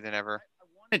technology than ever. I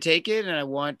want to take it, and I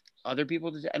want other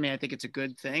people to. I mean, I think it's a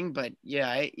good thing, but yeah,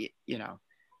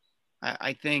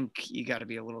 I think you got to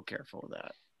be a little careful with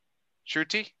that.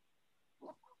 Shruti?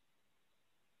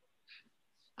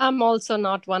 I'm also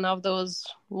not one of those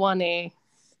 1A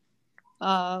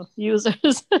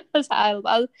users.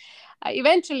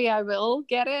 Eventually I will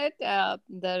get it.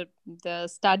 The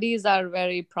studies are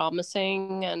very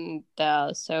promising, and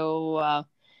so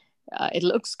it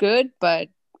looks good, but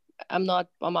I'm not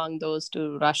among those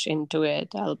to rush into it.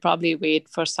 I'll probably wait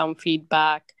for some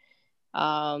feedback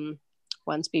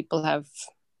once people have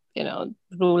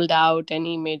ruled out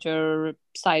any major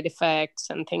side effects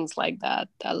and things like that.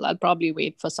 I'll probably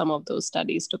wait for some of those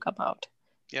studies to come out.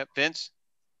 Yep. Vince?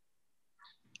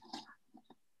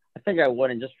 I think I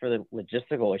wouldn't, just for the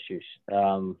logistical issues.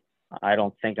 I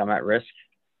don't think I'm at risk.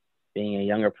 Being a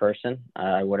younger person,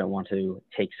 I wouldn't want to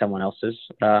take someone else's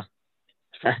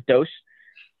dose.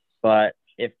 But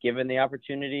if given the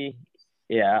opportunity,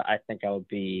 yeah, I think I would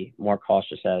be more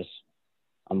cautious as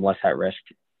I'm less at risk.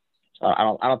 So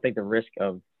I don't think the risk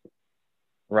of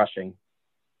rushing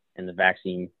in the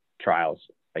vaccine trials,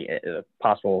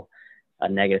 possible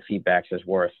negative feedbacks, is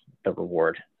worth the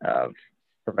reward of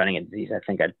preventing a disease. I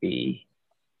think I'd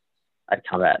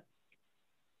combat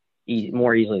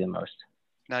more easily than most.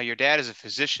 Now, your dad is a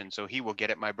physician, so he will get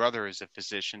it. My brother is a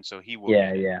physician, so he will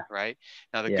get it, right?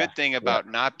 Now, the good thing about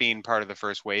not being part of the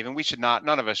first wave, and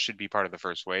none of us should be part of the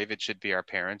first wave. It should be our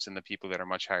parents and the people that are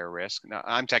much higher risk. Now,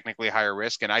 I'm technically higher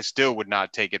risk, and I still would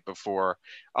not take it before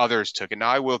others took it.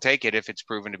 Now, I will take it if it's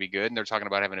proven to be good, and they're talking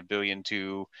about having 1 billion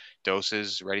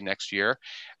doses ready next year.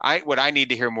 What I need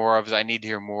to hear more of is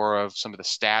some of the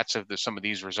stats of some of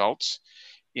these results,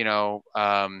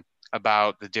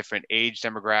 about the different age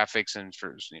demographics, and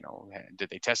did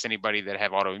they test anybody that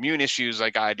have autoimmune issues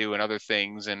like I do and other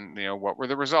things, and what were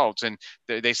the results? And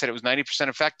they said it was 90%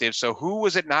 effective. So who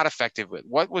was it not effective with?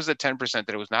 What was the 10%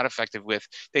 that it was not effective with?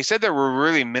 They said there were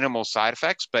really minimal side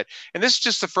effects, and this is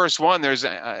just the first one. There's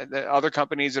other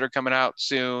companies that are coming out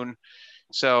soon.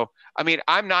 So, I mean,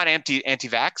 I'm not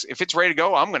anti-vax. If it's ready to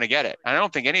go, I'm going to get it. I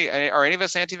don't think are any of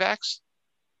us anti-vax?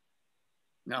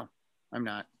 No, I'm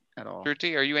not at all.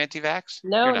 Shruti, are you anti-vax?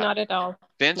 No, not at all.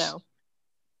 Vince? No.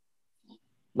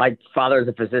 My father is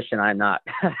a physician. I'm not.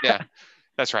 Yeah,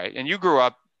 that's right. And you grew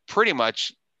up pretty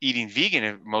much eating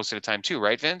vegan most of the time too,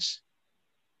 right, Vince?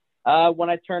 When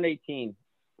I turned 18.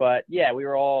 But yeah, we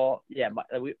were all,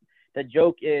 the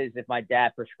joke is, if my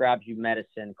dad prescribes you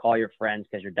medicine, call your friends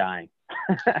because you're dying.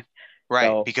 Right,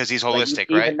 So, because he's like, holistic,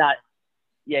 even right? not,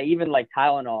 yeah, even like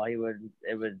Tylenol,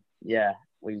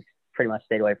 we pretty much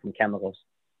stayed away from chemicals.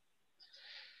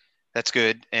 That's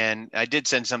good. And I did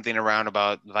send something around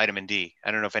about vitamin D.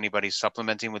 I don't know if anybody's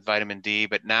supplementing with vitamin D,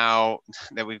 but now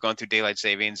that we've gone through daylight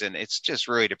savings, and it's just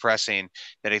really depressing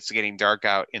that it's getting dark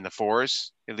out in the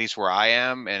fours, at least where I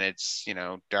am. And it's,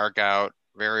 dark out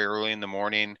very early in the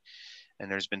morning.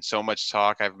 And there's been so much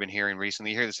talk I've been hearing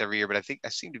recently. You hear this every year, but I think I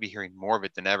seem to be hearing more of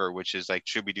it than ever, which is like,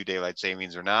 should we do daylight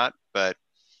savings or not? But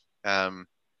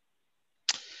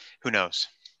who knows?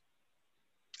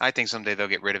 I think someday they'll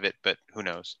get rid of it, but who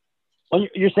knows? Well,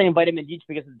 you're saying vitamin D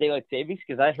because of daylight savings?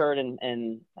 Because I heard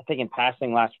in I think in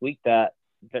passing last week that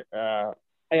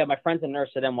my friend's a nurse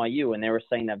at NYU, and they were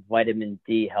saying that vitamin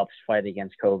D helps fight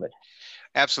against COVID.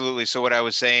 Absolutely. So what I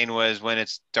was saying was when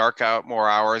it's dark out more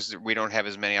hours, we don't have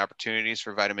as many opportunities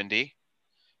for vitamin D.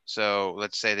 So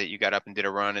let's say that you got up and did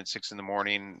a run at 6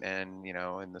 a.m. and,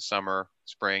 in the summer,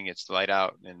 spring, it's light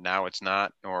out and now it's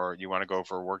not, or you want to go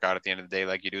for a workout at the end of the day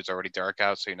like you do, it's already dark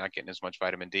out, so you're not getting as much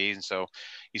vitamin D. And so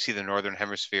you see the northern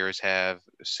hemispheres have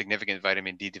significant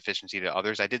vitamin D deficiency to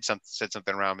others. I said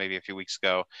something around maybe a few weeks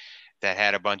ago that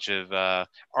had a bunch of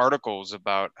articles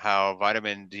about how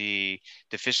vitamin D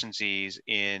deficiencies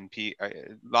a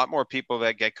lot more people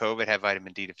that get COVID have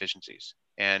vitamin D deficiencies.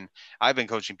 And I've been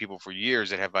coaching people for years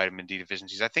that have vitamin D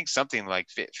deficiencies. I think something like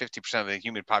 50% of the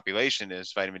human population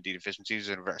is vitamin D deficiencies,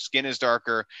 and if our skin is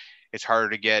darker, it's harder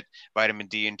to get vitamin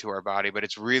D into our body, but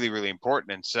it's really, really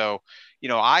important. And so,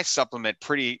 I supplement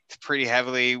pretty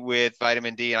heavily with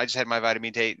vitamin D. And I just had my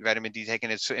vitamin D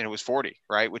taken, and it was 40,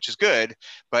 right? Which is good.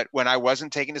 But when I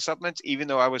wasn't taking the supplements, even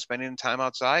though I was spending time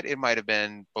outside, it might've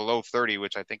been below 30,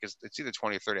 which I think it's either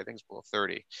 20 or 30. I think it's below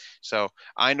 30. So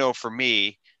I know for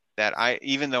me, that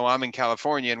even though I'm in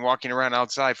California and walking around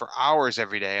outside for hours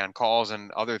every day on calls and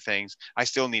other things, I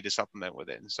still need to supplement with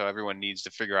it. And so everyone needs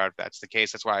to figure out if that's the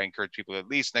case. That's why I encourage people, at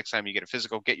least next time you get a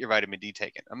physical, get your vitamin D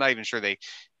taken. I'm not even sure they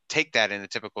take that in the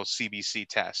typical CBC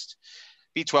test.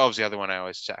 B12 is the other one I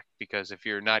always check, because if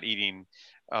you're not eating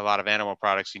a lot of animal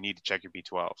products, you need to check your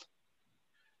B12.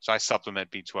 So I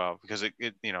supplement B12 because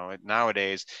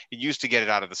nowadays it used to get it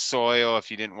out of the soil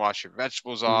if you didn't wash your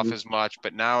vegetables off as much,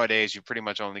 but nowadays you pretty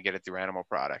much only get it through animal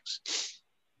products.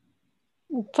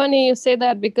 Funny you say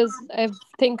that, because I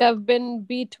think I've been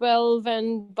B12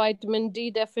 and vitamin D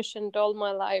deficient all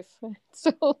my life.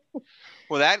 So,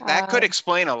 well, that could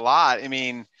explain a lot. I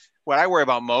mean, what I worry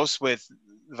about most with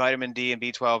vitamin D and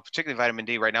B12, particularly vitamin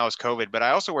D right now, is COVID, but I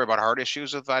also worry about heart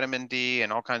issues with vitamin D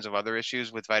and all kinds of other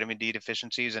issues with vitamin D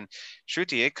deficiencies. And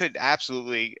Shruti, it could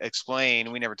absolutely explain,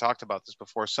 we never talked about this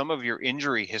before, some of your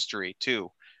injury history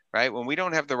too, right? When we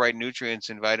don't have the right nutrients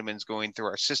and vitamins going through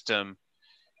our system,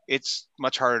 it's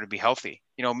much harder to be healthy.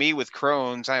 Me with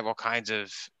Crohn's, I have all kinds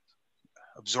of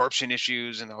absorption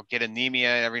issues, and I'll get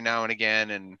anemia every now and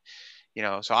again. And,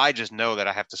 so I just know that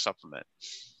I have to supplement.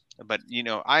 But,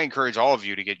 I encourage all of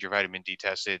you to get your vitamin D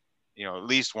tested, at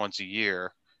least once a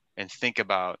year, and think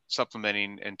about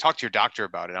supplementing and talk to your doctor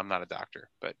about it. I'm not a doctor,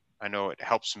 but I know it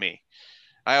helps me.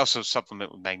 I also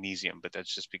supplement with magnesium, but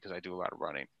that's just because I do a lot of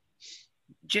running.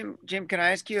 Jim, can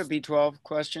I ask you a B12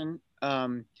 question?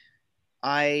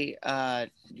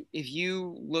 If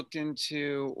you looked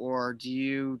into, or do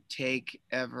you take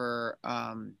ever,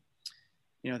 there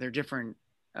are different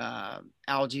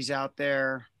algae out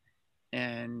there,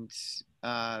 and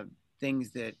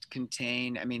things that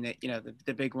contain,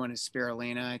 the big one is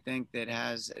spirulina, I think, that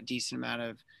has a decent amount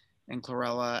of, and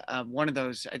chlorella. One of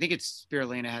those, I think it's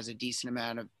spirulina, has a decent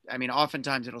amount of,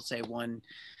 oftentimes it'll say 1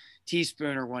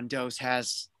 teaspoon or 1 dose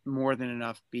has more than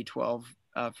enough B12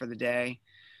 for the day,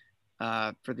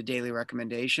 for the daily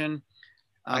recommendation.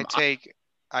 Do you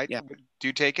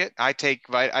take it? I take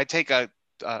a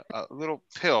little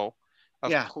pill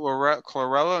of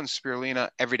chlorella and spirulina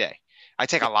every day. I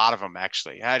take a lot of them,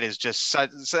 actually. That is just so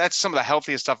that's some of the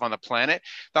healthiest stuff on the planet.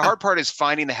 The hard part is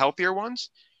finding the healthier ones,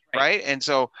 right? And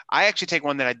so I actually take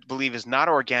one that I believe is not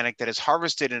organic, that is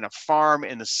harvested in a farm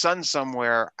in the sun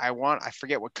somewhere. I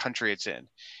forget what country it's in.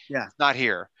 Yeah. It's not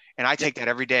here. And I take that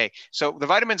every day. So the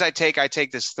vitamins I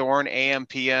take this Thorne AM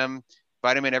PM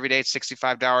vitamin every day. It's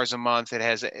 $65 a month. It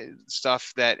has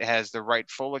stuff that has the right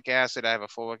folic acid. I have a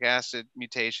folic acid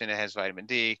mutation. It has vitamin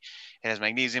D. It has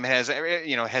magnesium. It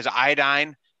has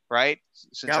iodine, right?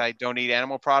 Since I don't eat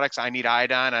animal products, I need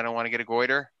iodine. I don't want to get a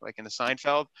goiter like in the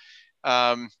Seinfeld.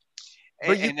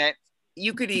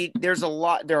 You could eat. There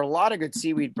are a lot of good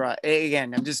seaweed products.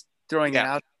 Again, I'm just throwing it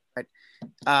out. But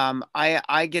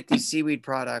I get these seaweed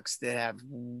products that have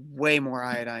way more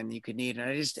iodine than you could need,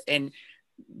 and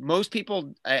most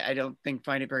people I don't think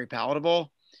find it very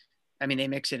palatable. I mean, they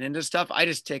mix it into stuff. I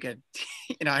just take I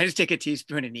just take a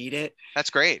teaspoon and eat it.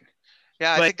 That's great.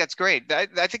 Yeah, I But think that's great. I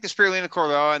think the spirulina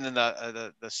chlorella and then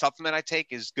the supplement I take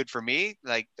is good for me,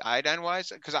 like iodine wise,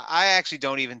 because I actually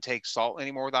don't even take salt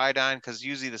anymore with iodine, because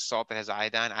usually the salt that has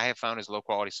iodine I have found is low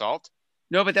quality salt.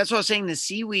 no, but that's what I was saying. The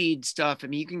seaweed stuff. I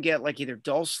mean, you can get like either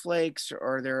dulse flakes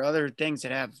or there are other things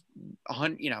that have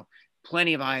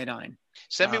plenty of iodine.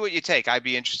 Send me what you take. I'd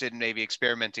be interested in maybe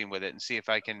experimenting with it and see if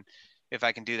I can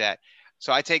do that.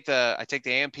 So I take the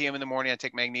AMPM in the morning. I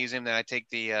take magnesium. Then I take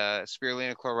the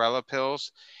spirulina chlorella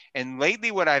pills. And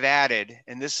lately, what I've added,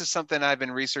 and this is something I've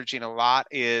been researching a lot,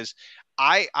 is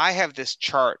I have this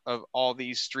chart of all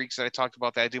these streaks that I talked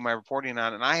about that I do my reporting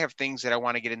on, and I have things that I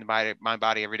want to get into my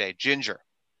body every day. Ginger,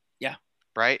 Yeah.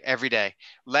 right, every day.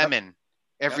 Lemon,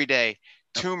 every day.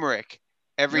 Turmeric,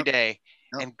 every day.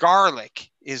 Yep. And garlic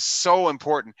is so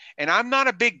important. And I'm not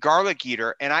a big garlic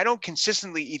eater, and I don't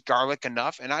consistently eat garlic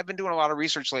enough. And I've been doing a lot of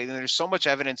research lately, and there's so much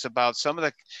evidence about some of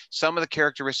the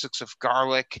characteristics of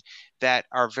garlic that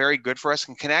are very good for us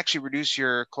and can actually reduce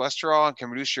your cholesterol and can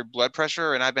reduce your blood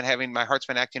pressure. And I've been having my heart's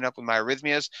been acting up with my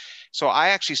arrhythmias. So I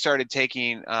actually started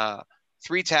taking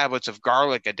 3 tablets of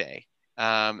garlic a day.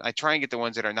 I try and get the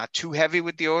ones that are not too heavy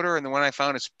with the odor, and the one I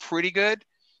found is pretty good.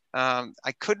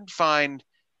 I couldn't find.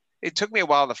 It took me a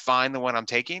while to find the one I'm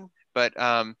taking, but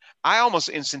I almost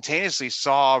instantaneously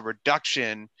saw a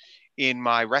reduction in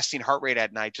my resting heart rate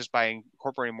at night just by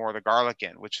incorporating more of the garlic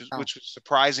in, which was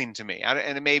surprising to me.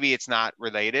 And maybe it's not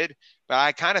related, but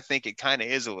I kind of think it kind of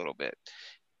is a little bit.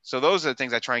 So those are the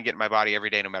things I try and get in my body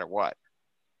every day, no matter what.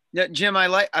 Yeah, Jim, I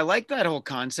like that whole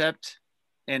concept,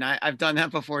 and I've done that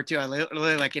before too. I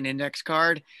really like an index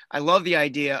card. I love the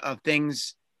idea of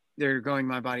things that are going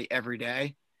in my body every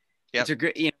day. Yep. It's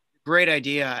a great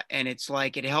idea, and it's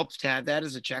like it helps to have that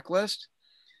as a checklist.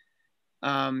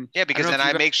 Yeah, because then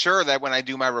I make sure that when I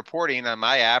do my reporting on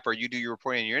my app, or you do your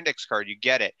reporting on your index card, you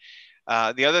get it.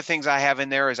 The other things I have in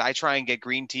there is I try and get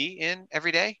green tea in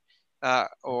every day.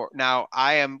 Or now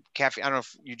I am caffeine. I don't know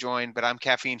if you joined, but I'm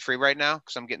caffeine free right now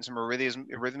because I'm getting some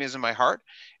arrhythmias in my heart,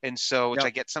 and so which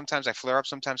I get sometimes. I flare up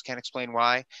sometimes, can't explain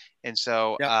why, and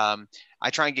so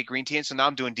I try and get green tea, and so now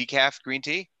I'm doing decaf green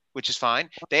tea, which is fine.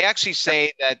 They actually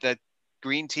say that the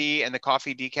green tea and the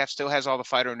coffee decaf still has all the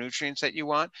phytonutrients that you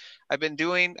want. I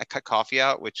cut coffee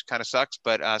out, which kind of sucks,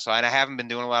 but and I haven't been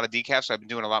doing a lot of decaf, so I've been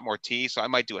doing a lot more tea. So I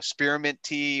might do a spearmint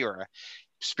tea or a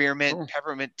spearmint,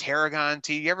 peppermint, tarragon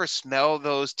tea. You ever smell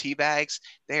those tea bags?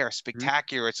 They are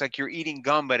spectacular. It's like you're eating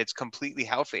gum, but it's completely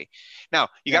healthy. Now,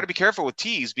 you got to be careful with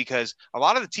teas because a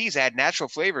lot of the teas add natural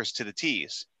flavors to the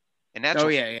teas. And natural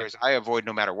flavors I avoid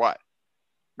no matter what.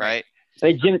 Right?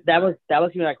 Hey, Jim, that was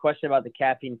my question about the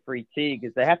caffeine-free tea,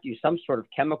 because they have to use some sort of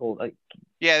chemical.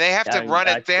 Yeah, they have to run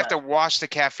it. They have to wash the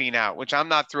caffeine out, which I'm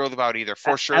not thrilled about either.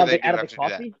 For sure, they do have to do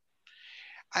that.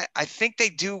 I think they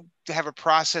do have a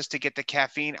process to get the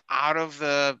caffeine out of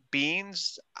the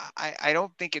beans. I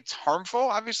don't think it's harmful,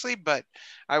 obviously, but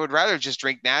I would rather just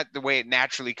drink that the way it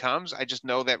naturally comes. I just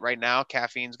know that right now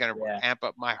caffeine's going to amp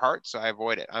up my heart, so I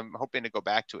avoid it. I'm hoping to go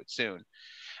back to it soon.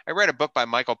 I read a book by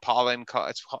Michael Pollan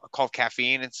called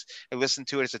Caffeine. I listened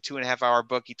to it. It's a 2.5-hour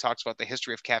book. He talks about the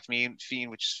history of caffeine,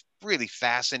 which is really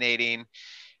fascinating.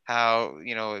 How,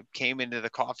 it came into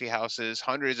the coffee houses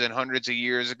hundreds and hundreds of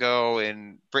years ago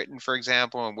in Britain, for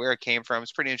example, and where it came from.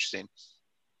 It's pretty interesting.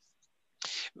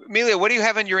 Amelia, what do you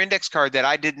have on your index card that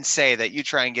I didn't say that you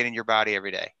try and get in your body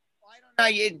every day?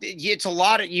 I don't know. It's a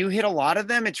lot. You hit a lot of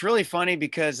them. It's really funny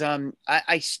because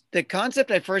the concept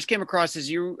I first came across is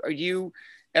you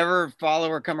ever follow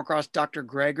or come across Dr.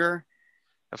 Greger?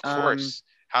 Of course.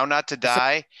 How Not to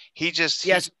Die. He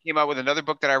came out with another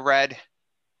book that I read.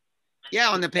 Yeah,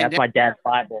 on the pandemic. That's my dad's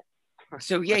Bible.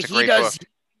 So yeah, he does.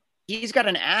 He's got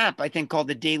an app I think called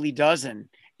the Daily Dozen.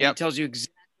 It tells you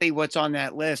exactly what's on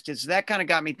that list. It's that kind of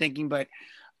got me thinking. But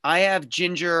I have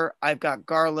ginger. I've got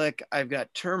garlic. I've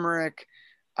got turmeric.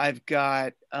 I've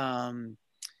got.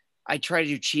 I try to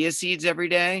do chia seeds every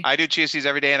day. I do chia seeds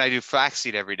every day, and I do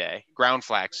flaxseed every day. Ground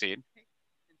flaxseed.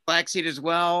 Flaxseed as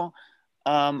well.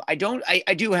 I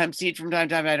do hemp seed from time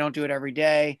to time. I don't do it every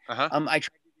day. I try to do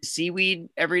seaweed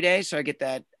every day, so I get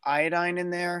that iodine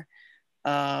in there.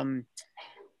 I'm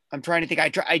trying to think.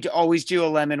 I always do a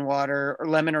lemon or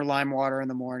lime water in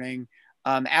the morning.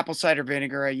 Apple cider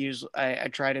vinegar. I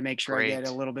try to make sure I get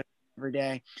a little bit every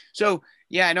day. So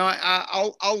yeah, no,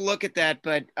 I'll look at that,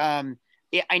 but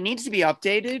I need to be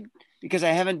updated because I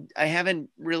haven't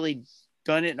really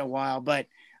done it in a while. But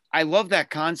I love that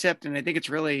concept, and I think it's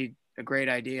really a great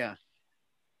idea.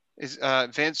 Is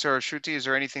Vince or Shruti, is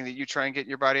there anything that you try and get in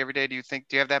your body every day? Do you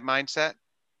have that mindset?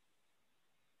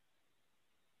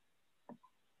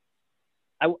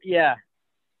 Yeah.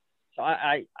 So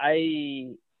I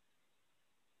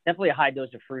definitely a high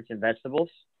dose of fruits and vegetables.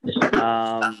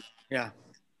 Yeah.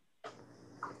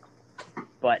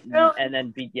 But and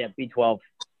then B12.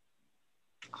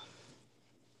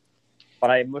 But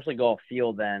I mostly go off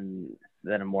feel than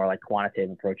a more like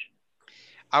quantitative approach.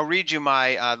 I'll read you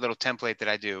my little template that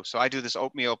I do. So I do this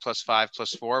oatmeal plus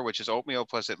 5+4, which is oatmeal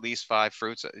plus at least 5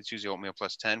 fruits. It's usually oatmeal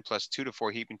plus 10 plus 2 to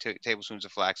 4 heaping tablespoons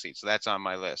of flaxseed. So that's on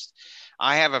my list.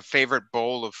 I have a favorite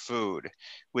bowl of food,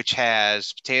 which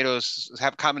has potatoes,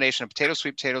 have a combination of potatoes,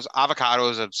 sweet potatoes,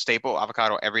 avocados, a staple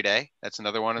avocado every day. That's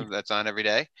another one that's on every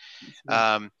day.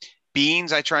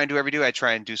 Beans I try and do every day. I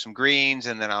try and do some greens,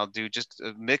 and then I'll do just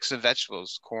a mix of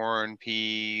vegetables, corn,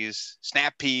 peas,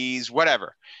 snap peas,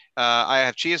 whatever. I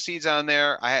have chia seeds on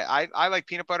there. I like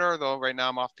peanut butter, though right now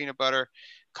I'm off peanut butter.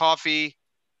 Coffee,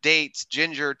 dates,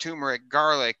 ginger, turmeric,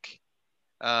 garlic,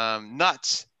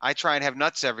 nuts. I try and have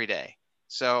nuts every day.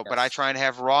 So, yes. But I try and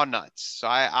have raw nuts. So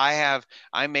I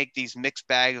make these mixed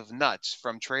bag of nuts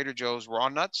from Trader Joe's raw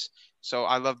nuts. So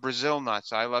I love Brazil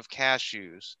nuts. I love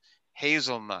cashews,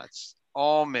 hazelnuts,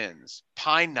 almonds,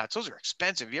 pine nuts. Those are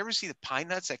expensive. You ever see the pine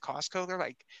nuts at Costco? They're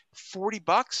like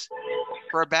 $40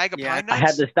 for a bag of pine nuts. I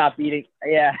had to stop eating.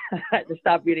 Yeah, I had to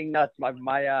stop eating nuts. My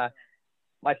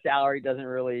salary doesn't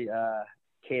really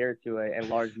cater to a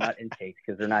large nut intake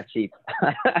because they're not cheap.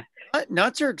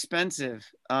 Nuts are expensive.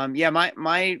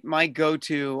 My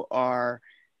go-to are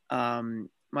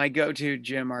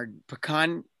Jim, are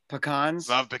pecans.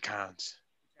 Love pecans.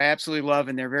 I absolutely love,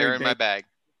 and they're in my bag.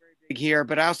 Big here,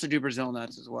 but I also do Brazil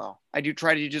nuts as well. I do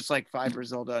try to do just like 5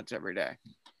 Brazil nuts every day.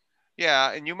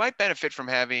 Yeah, and you might benefit from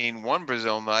having one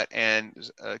Brazil nut and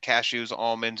cashews,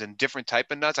 almonds, and different type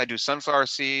of nuts. I do sunflower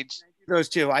seeds. Those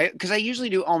two, because I usually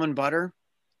do almond butter.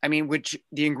 I mean, which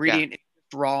the ingredient is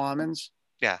raw almonds.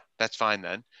 Yeah, that's fine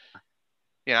then.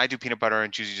 Yeah, I do peanut butter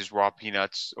and usually just raw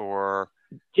peanuts or.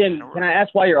 Jim, can I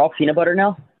ask why you're off peanut butter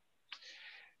now?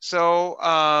 So,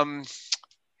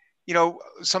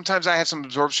 sometimes I have some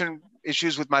absorption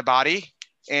issues with my body.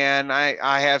 And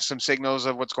I have some signals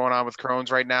of what's going on with Crohn's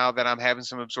right now that I'm having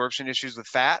some absorption issues with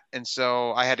fat. And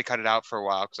so I had to cut it out for a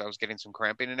while because I was getting some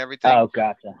cramping and everything. Oh,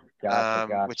 gotcha.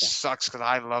 Which sucks because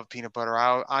I love peanut butter.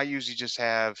 I usually just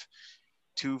have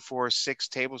 2, 4, 6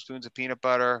 tablespoons of peanut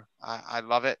butter. I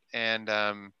love it. And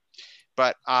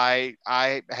but I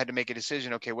had to make a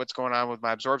decision. Okay, what's going on with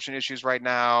my absorption issues right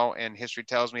now? And history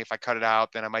tells me if I cut it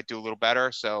out, then I might do a little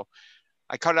better. So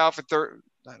I cut it out for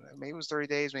maybe it was 30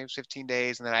 days, maybe it was 15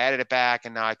 days. And then I added it back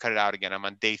and now I cut it out again. I'm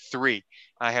on day 3.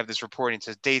 I have this reporting that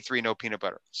says day 3, no peanut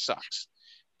butter. It sucks.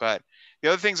 But the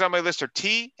other things on my list are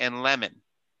tea and lemon.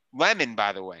 Lemon,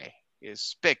 by the way, is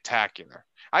spectacular.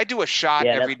 I do a shot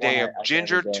every day of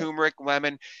ginger, turmeric,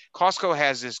 lemon. Costco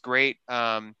has this great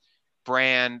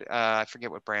brand. I forget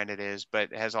what brand it is,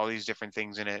 but it has all these different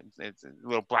things in it. It's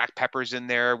little black peppers in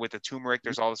there with the turmeric.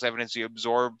 There's all this evidence you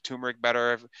absorb turmeric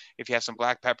better if you have some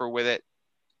black pepper with it.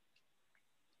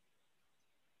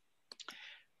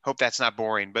 Hope that's not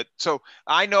boring. But so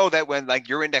I know that when like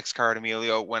your index card,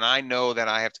 Emilio, when I know that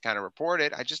I have to kind of report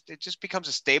it, it just becomes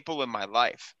a staple in my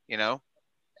life,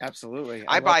 Absolutely.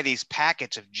 I buy these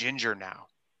packets of ginger now,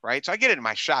 right? So I get it in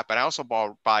my shop, but I also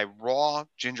buy raw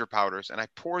ginger powders and I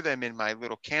pour them in my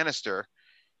little canister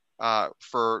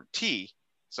for tea.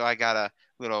 So I got a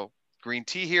little green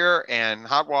tea here and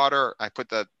hot water. I put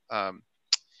the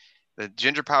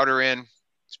ginger powder in.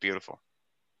 It's beautiful.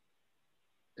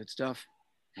 Good stuff.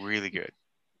 Really good.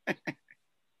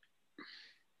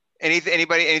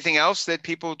 Anything else that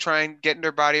people try and get in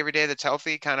their body every day that's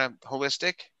healthy, kind of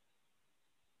holistic?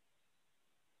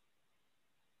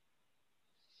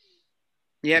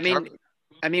 Yeah,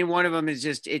 I mean, one of them is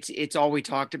just it's all we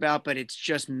talked about, but it's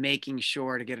just making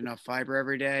sure to get enough fiber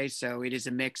every day. So it is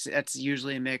a mix. That's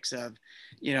usually a mix of,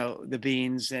 the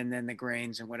beans and then the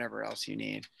grains and whatever else you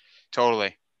need.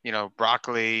 Totally.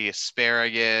 Broccoli,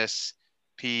 asparagus,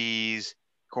 peas,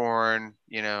 corn,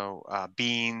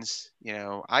 beans.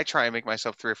 I try and make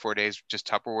myself 3 or 4 days just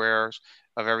Tupperwares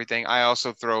of everything. I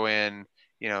also throw in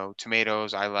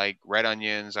tomatoes. I like red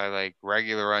onions. I like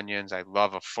regular onions. I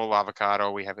love a full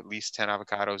avocado. We have at least 10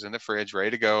 avocados in the fridge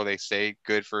ready to go. They stay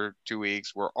good for 2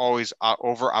 weeks. We're always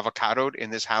over avocadoed in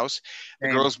this house. The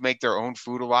girls make their own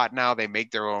food a lot now. They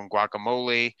make their own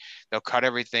guacamole. They'll cut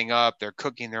everything up. They're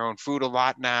cooking their own food a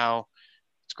lot now.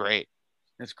 It's great.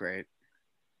 That's great.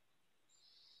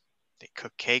 They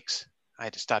cook cakes. I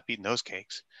had to stop eating those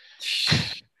cakes.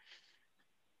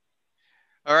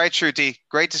 All right, Shruti,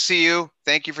 great to see you.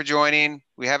 Thank you for joining.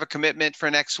 We have a commitment for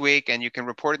next week, and you can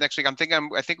report it next week. I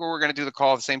think we're going to do the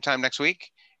call at the same time next week,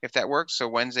 if that works. So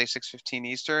Wednesday, 6:15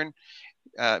 Eastern.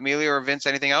 Amelia or Vince,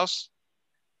 anything else?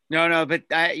 No, but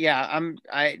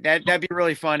that'd be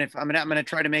really fun. If I'm gonna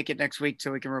try to make it next week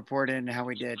so we can report in how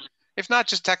we did. If not,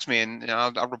 just text me and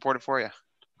I'll report it for you.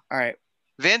 All right.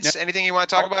 Vince, anything you want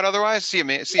to talk about otherwise? See you,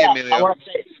 Emilio. I want to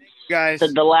say, Guys,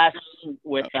 the last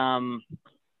with the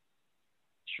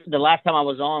last time I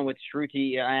was on with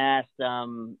Shruti, I asked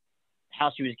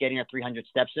how she was getting her 300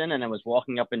 steps in, and I was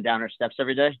walking up and down her steps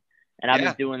every day. And I've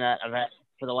been doing that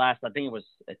for the last, I think it was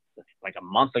like a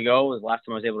month ago was the last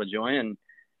time I was able to join. And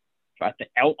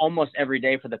almost every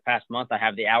day for the past month, I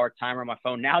have the hour timer on my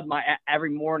phone. Now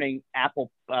every morning,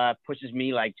 Apple pushes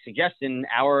me like suggestion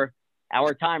hour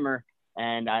timer,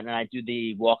 and I do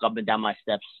the walk up and down my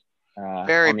steps.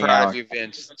 Very proud of you,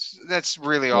 Vince. That's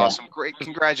really awesome. Great.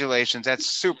 Congratulations. That's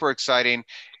super exciting.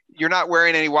 You're not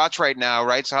wearing any watch right now,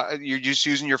 right? So you're just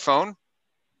using your phone?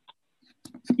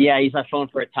 Yeah, I use my phone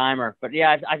for a timer. But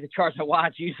yeah, I have to charge my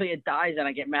watch. Usually it dies and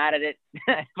I get mad at it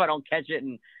if I don't catch it,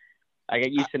 and I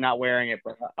get used to not wearing it.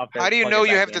 But how do you know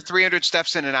you have the 300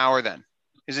 steps in an hour then?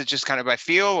 Is it just kind of by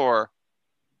feel or?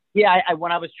 Yeah,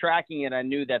 when I was tracking it, I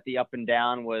knew that the up and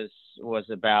down was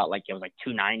about like, it was like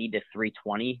 290 to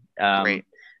 320. Great.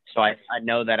 So I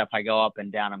know that if I go up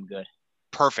and down, I'm good.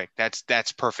 Perfect.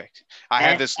 That's perfect. I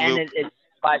have this loop. And it's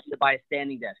by a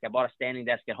standing desk. I bought a standing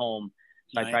desk at home.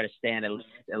 So I try to stand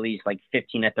at least like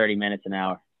 15 to 30 minutes an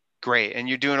hour. Great. And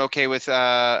you're doing okay with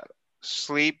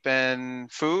sleep and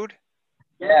food?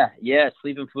 Yeah.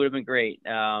 Sleep and food have been great.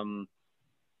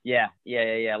 Yeah.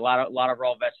 A lot of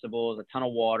raw vegetables, a ton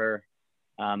of water,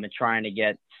 and trying to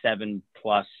get 7+,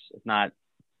 if not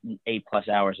 8+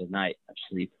 hours a night of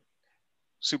sleep.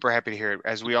 Super happy to hear it.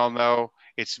 As we all know,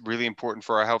 it's really important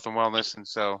for our health and wellness,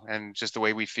 and just the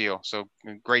way we feel. So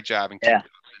great job. And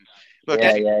look,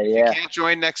 if you can't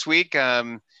join next week,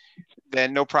 then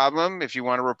no problem. If you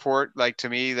want to report like to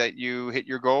me that you hit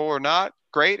your goal or not,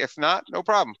 great. If not, no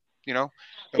problem. The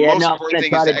most important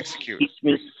thing is to execute.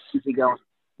 Keep me going.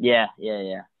 Yeah.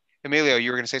 Emilio,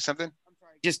 you were going to say something?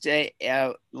 Just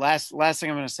last thing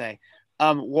I'm going to say.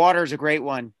 Water is a great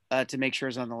one to make sure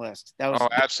is on the list. That was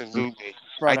absolutely.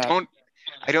 I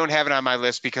don't have it on my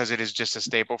list because it is just a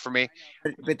staple for me.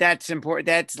 But that's important.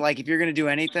 That's like, if you're going to do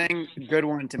anything, a good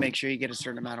one to make sure you get a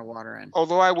certain amount of water in.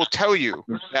 Although I will tell you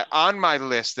that on my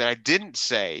list that I didn't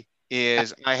say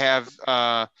is I have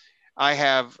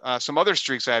some other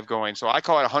streaks I have going. So I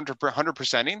call it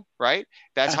 100%ing, right?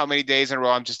 That's how many days in a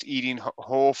row I'm just eating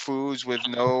whole foods with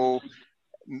no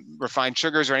refined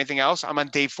sugars or anything else. I'm on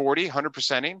day 40,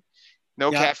 100%ing.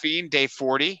 No caffeine, day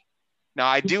 40. Now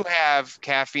I do have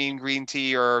caffeine, green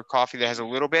tea or coffee that has a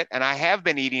little bit. And I have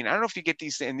been eating, I don't know if you get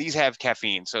these, and these have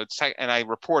caffeine. So and I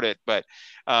report it, but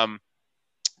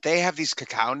they have these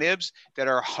cacao nibs that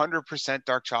are 100%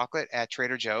 dark chocolate at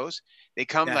Trader Joe's. They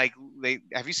come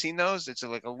have you seen those? It's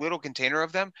like a little container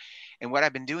of them. And what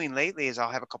I've been doing lately is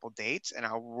I'll have a couple dates and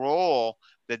I'll roll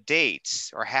the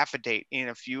dates or half a date in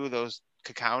a few of those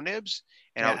cacao nibs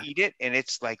and I'll eat it. And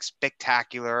it's like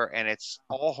spectacular and it's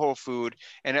all whole food.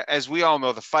 And as we all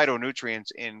know, the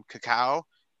phytonutrients in cacao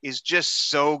is just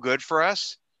so good for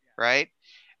us. Right.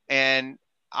 And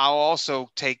I'll also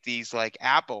take these like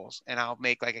apples and I'll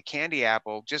make like a candy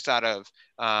apple just out of,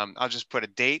 I'll just put a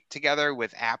date together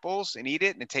with apples and eat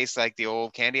it. And it tastes like the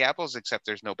old candy apples, except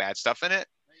there's no bad stuff in it.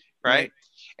 Right.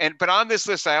 But on this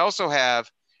list,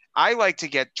 I like to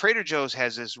get, Trader Joe's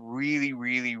has this really,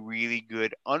 really, really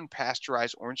good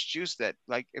unpasteurized orange juice that,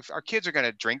 like, if our kids are going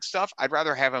to drink stuff, I'd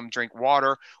rather have them drink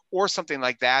water or something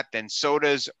like that than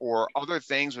sodas or other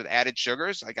things with added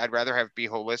sugars. Like, I'd rather have it be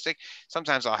holistic.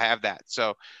 Sometimes I'll have that.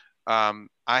 So I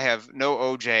have no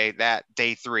OJ that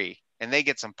day 3, and they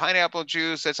get some pineapple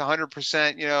juice that's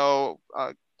 100%,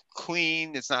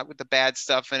 clean. It's not with the bad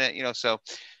stuff in it, so,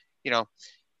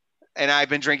 and I've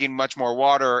been drinking much more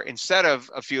water instead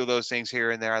of a few of those things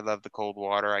here and there. I love the cold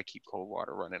water. I keep cold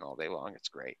water running all day long. It's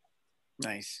great.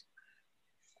 Nice.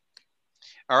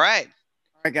 All right.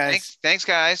 All right, guys. Thanks,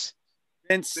 guys.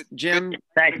 Vince, Jim.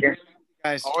 Thank you.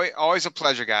 Guys. Always a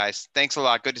pleasure, guys. Thanks a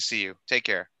lot. Good to see you. Take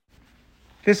care.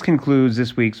 This concludes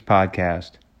this week's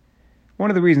podcast. One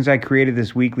of the reasons I created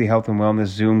this weekly health and wellness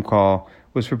Zoom call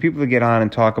was for people to get on and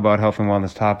talk about health and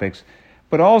wellness topics,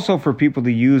 but also for people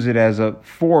to use it as a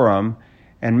forum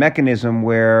and mechanism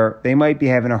where they might be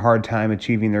having a hard time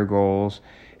achieving their goals,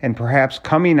 and perhaps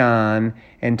coming on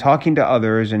and talking to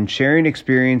others and sharing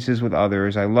experiences with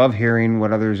others. I love hearing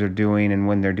what others are doing and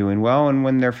when they're doing well and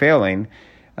when they're failing,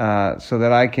 so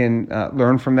that I can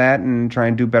learn from that and try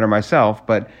and do better myself.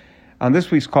 But on this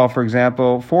week's call, for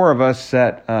example, 4 of us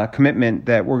set a commitment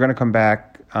that we're going to come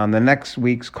back on the next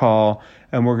week's call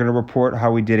and we're going to report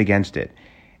how we did against it.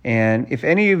 And if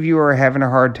any of you are having a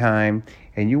hard time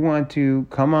and you want to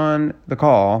come on the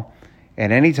call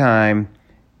at any time,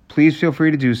 please feel free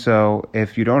to do so.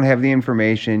 If you don't have the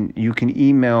information, you can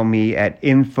email me at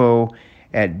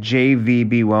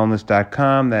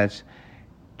info@jvbwellness.com. That's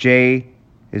J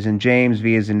is in James,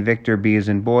 V is in Victor, B is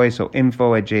in boy. So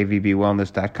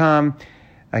info@jvbwellness.com.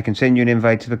 I can send you an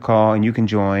invite to the call and you can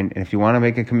join. And if you want to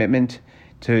make a commitment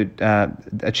to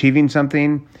achieving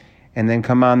something and then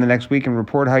come on the next week and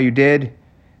report how you did,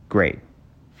 great.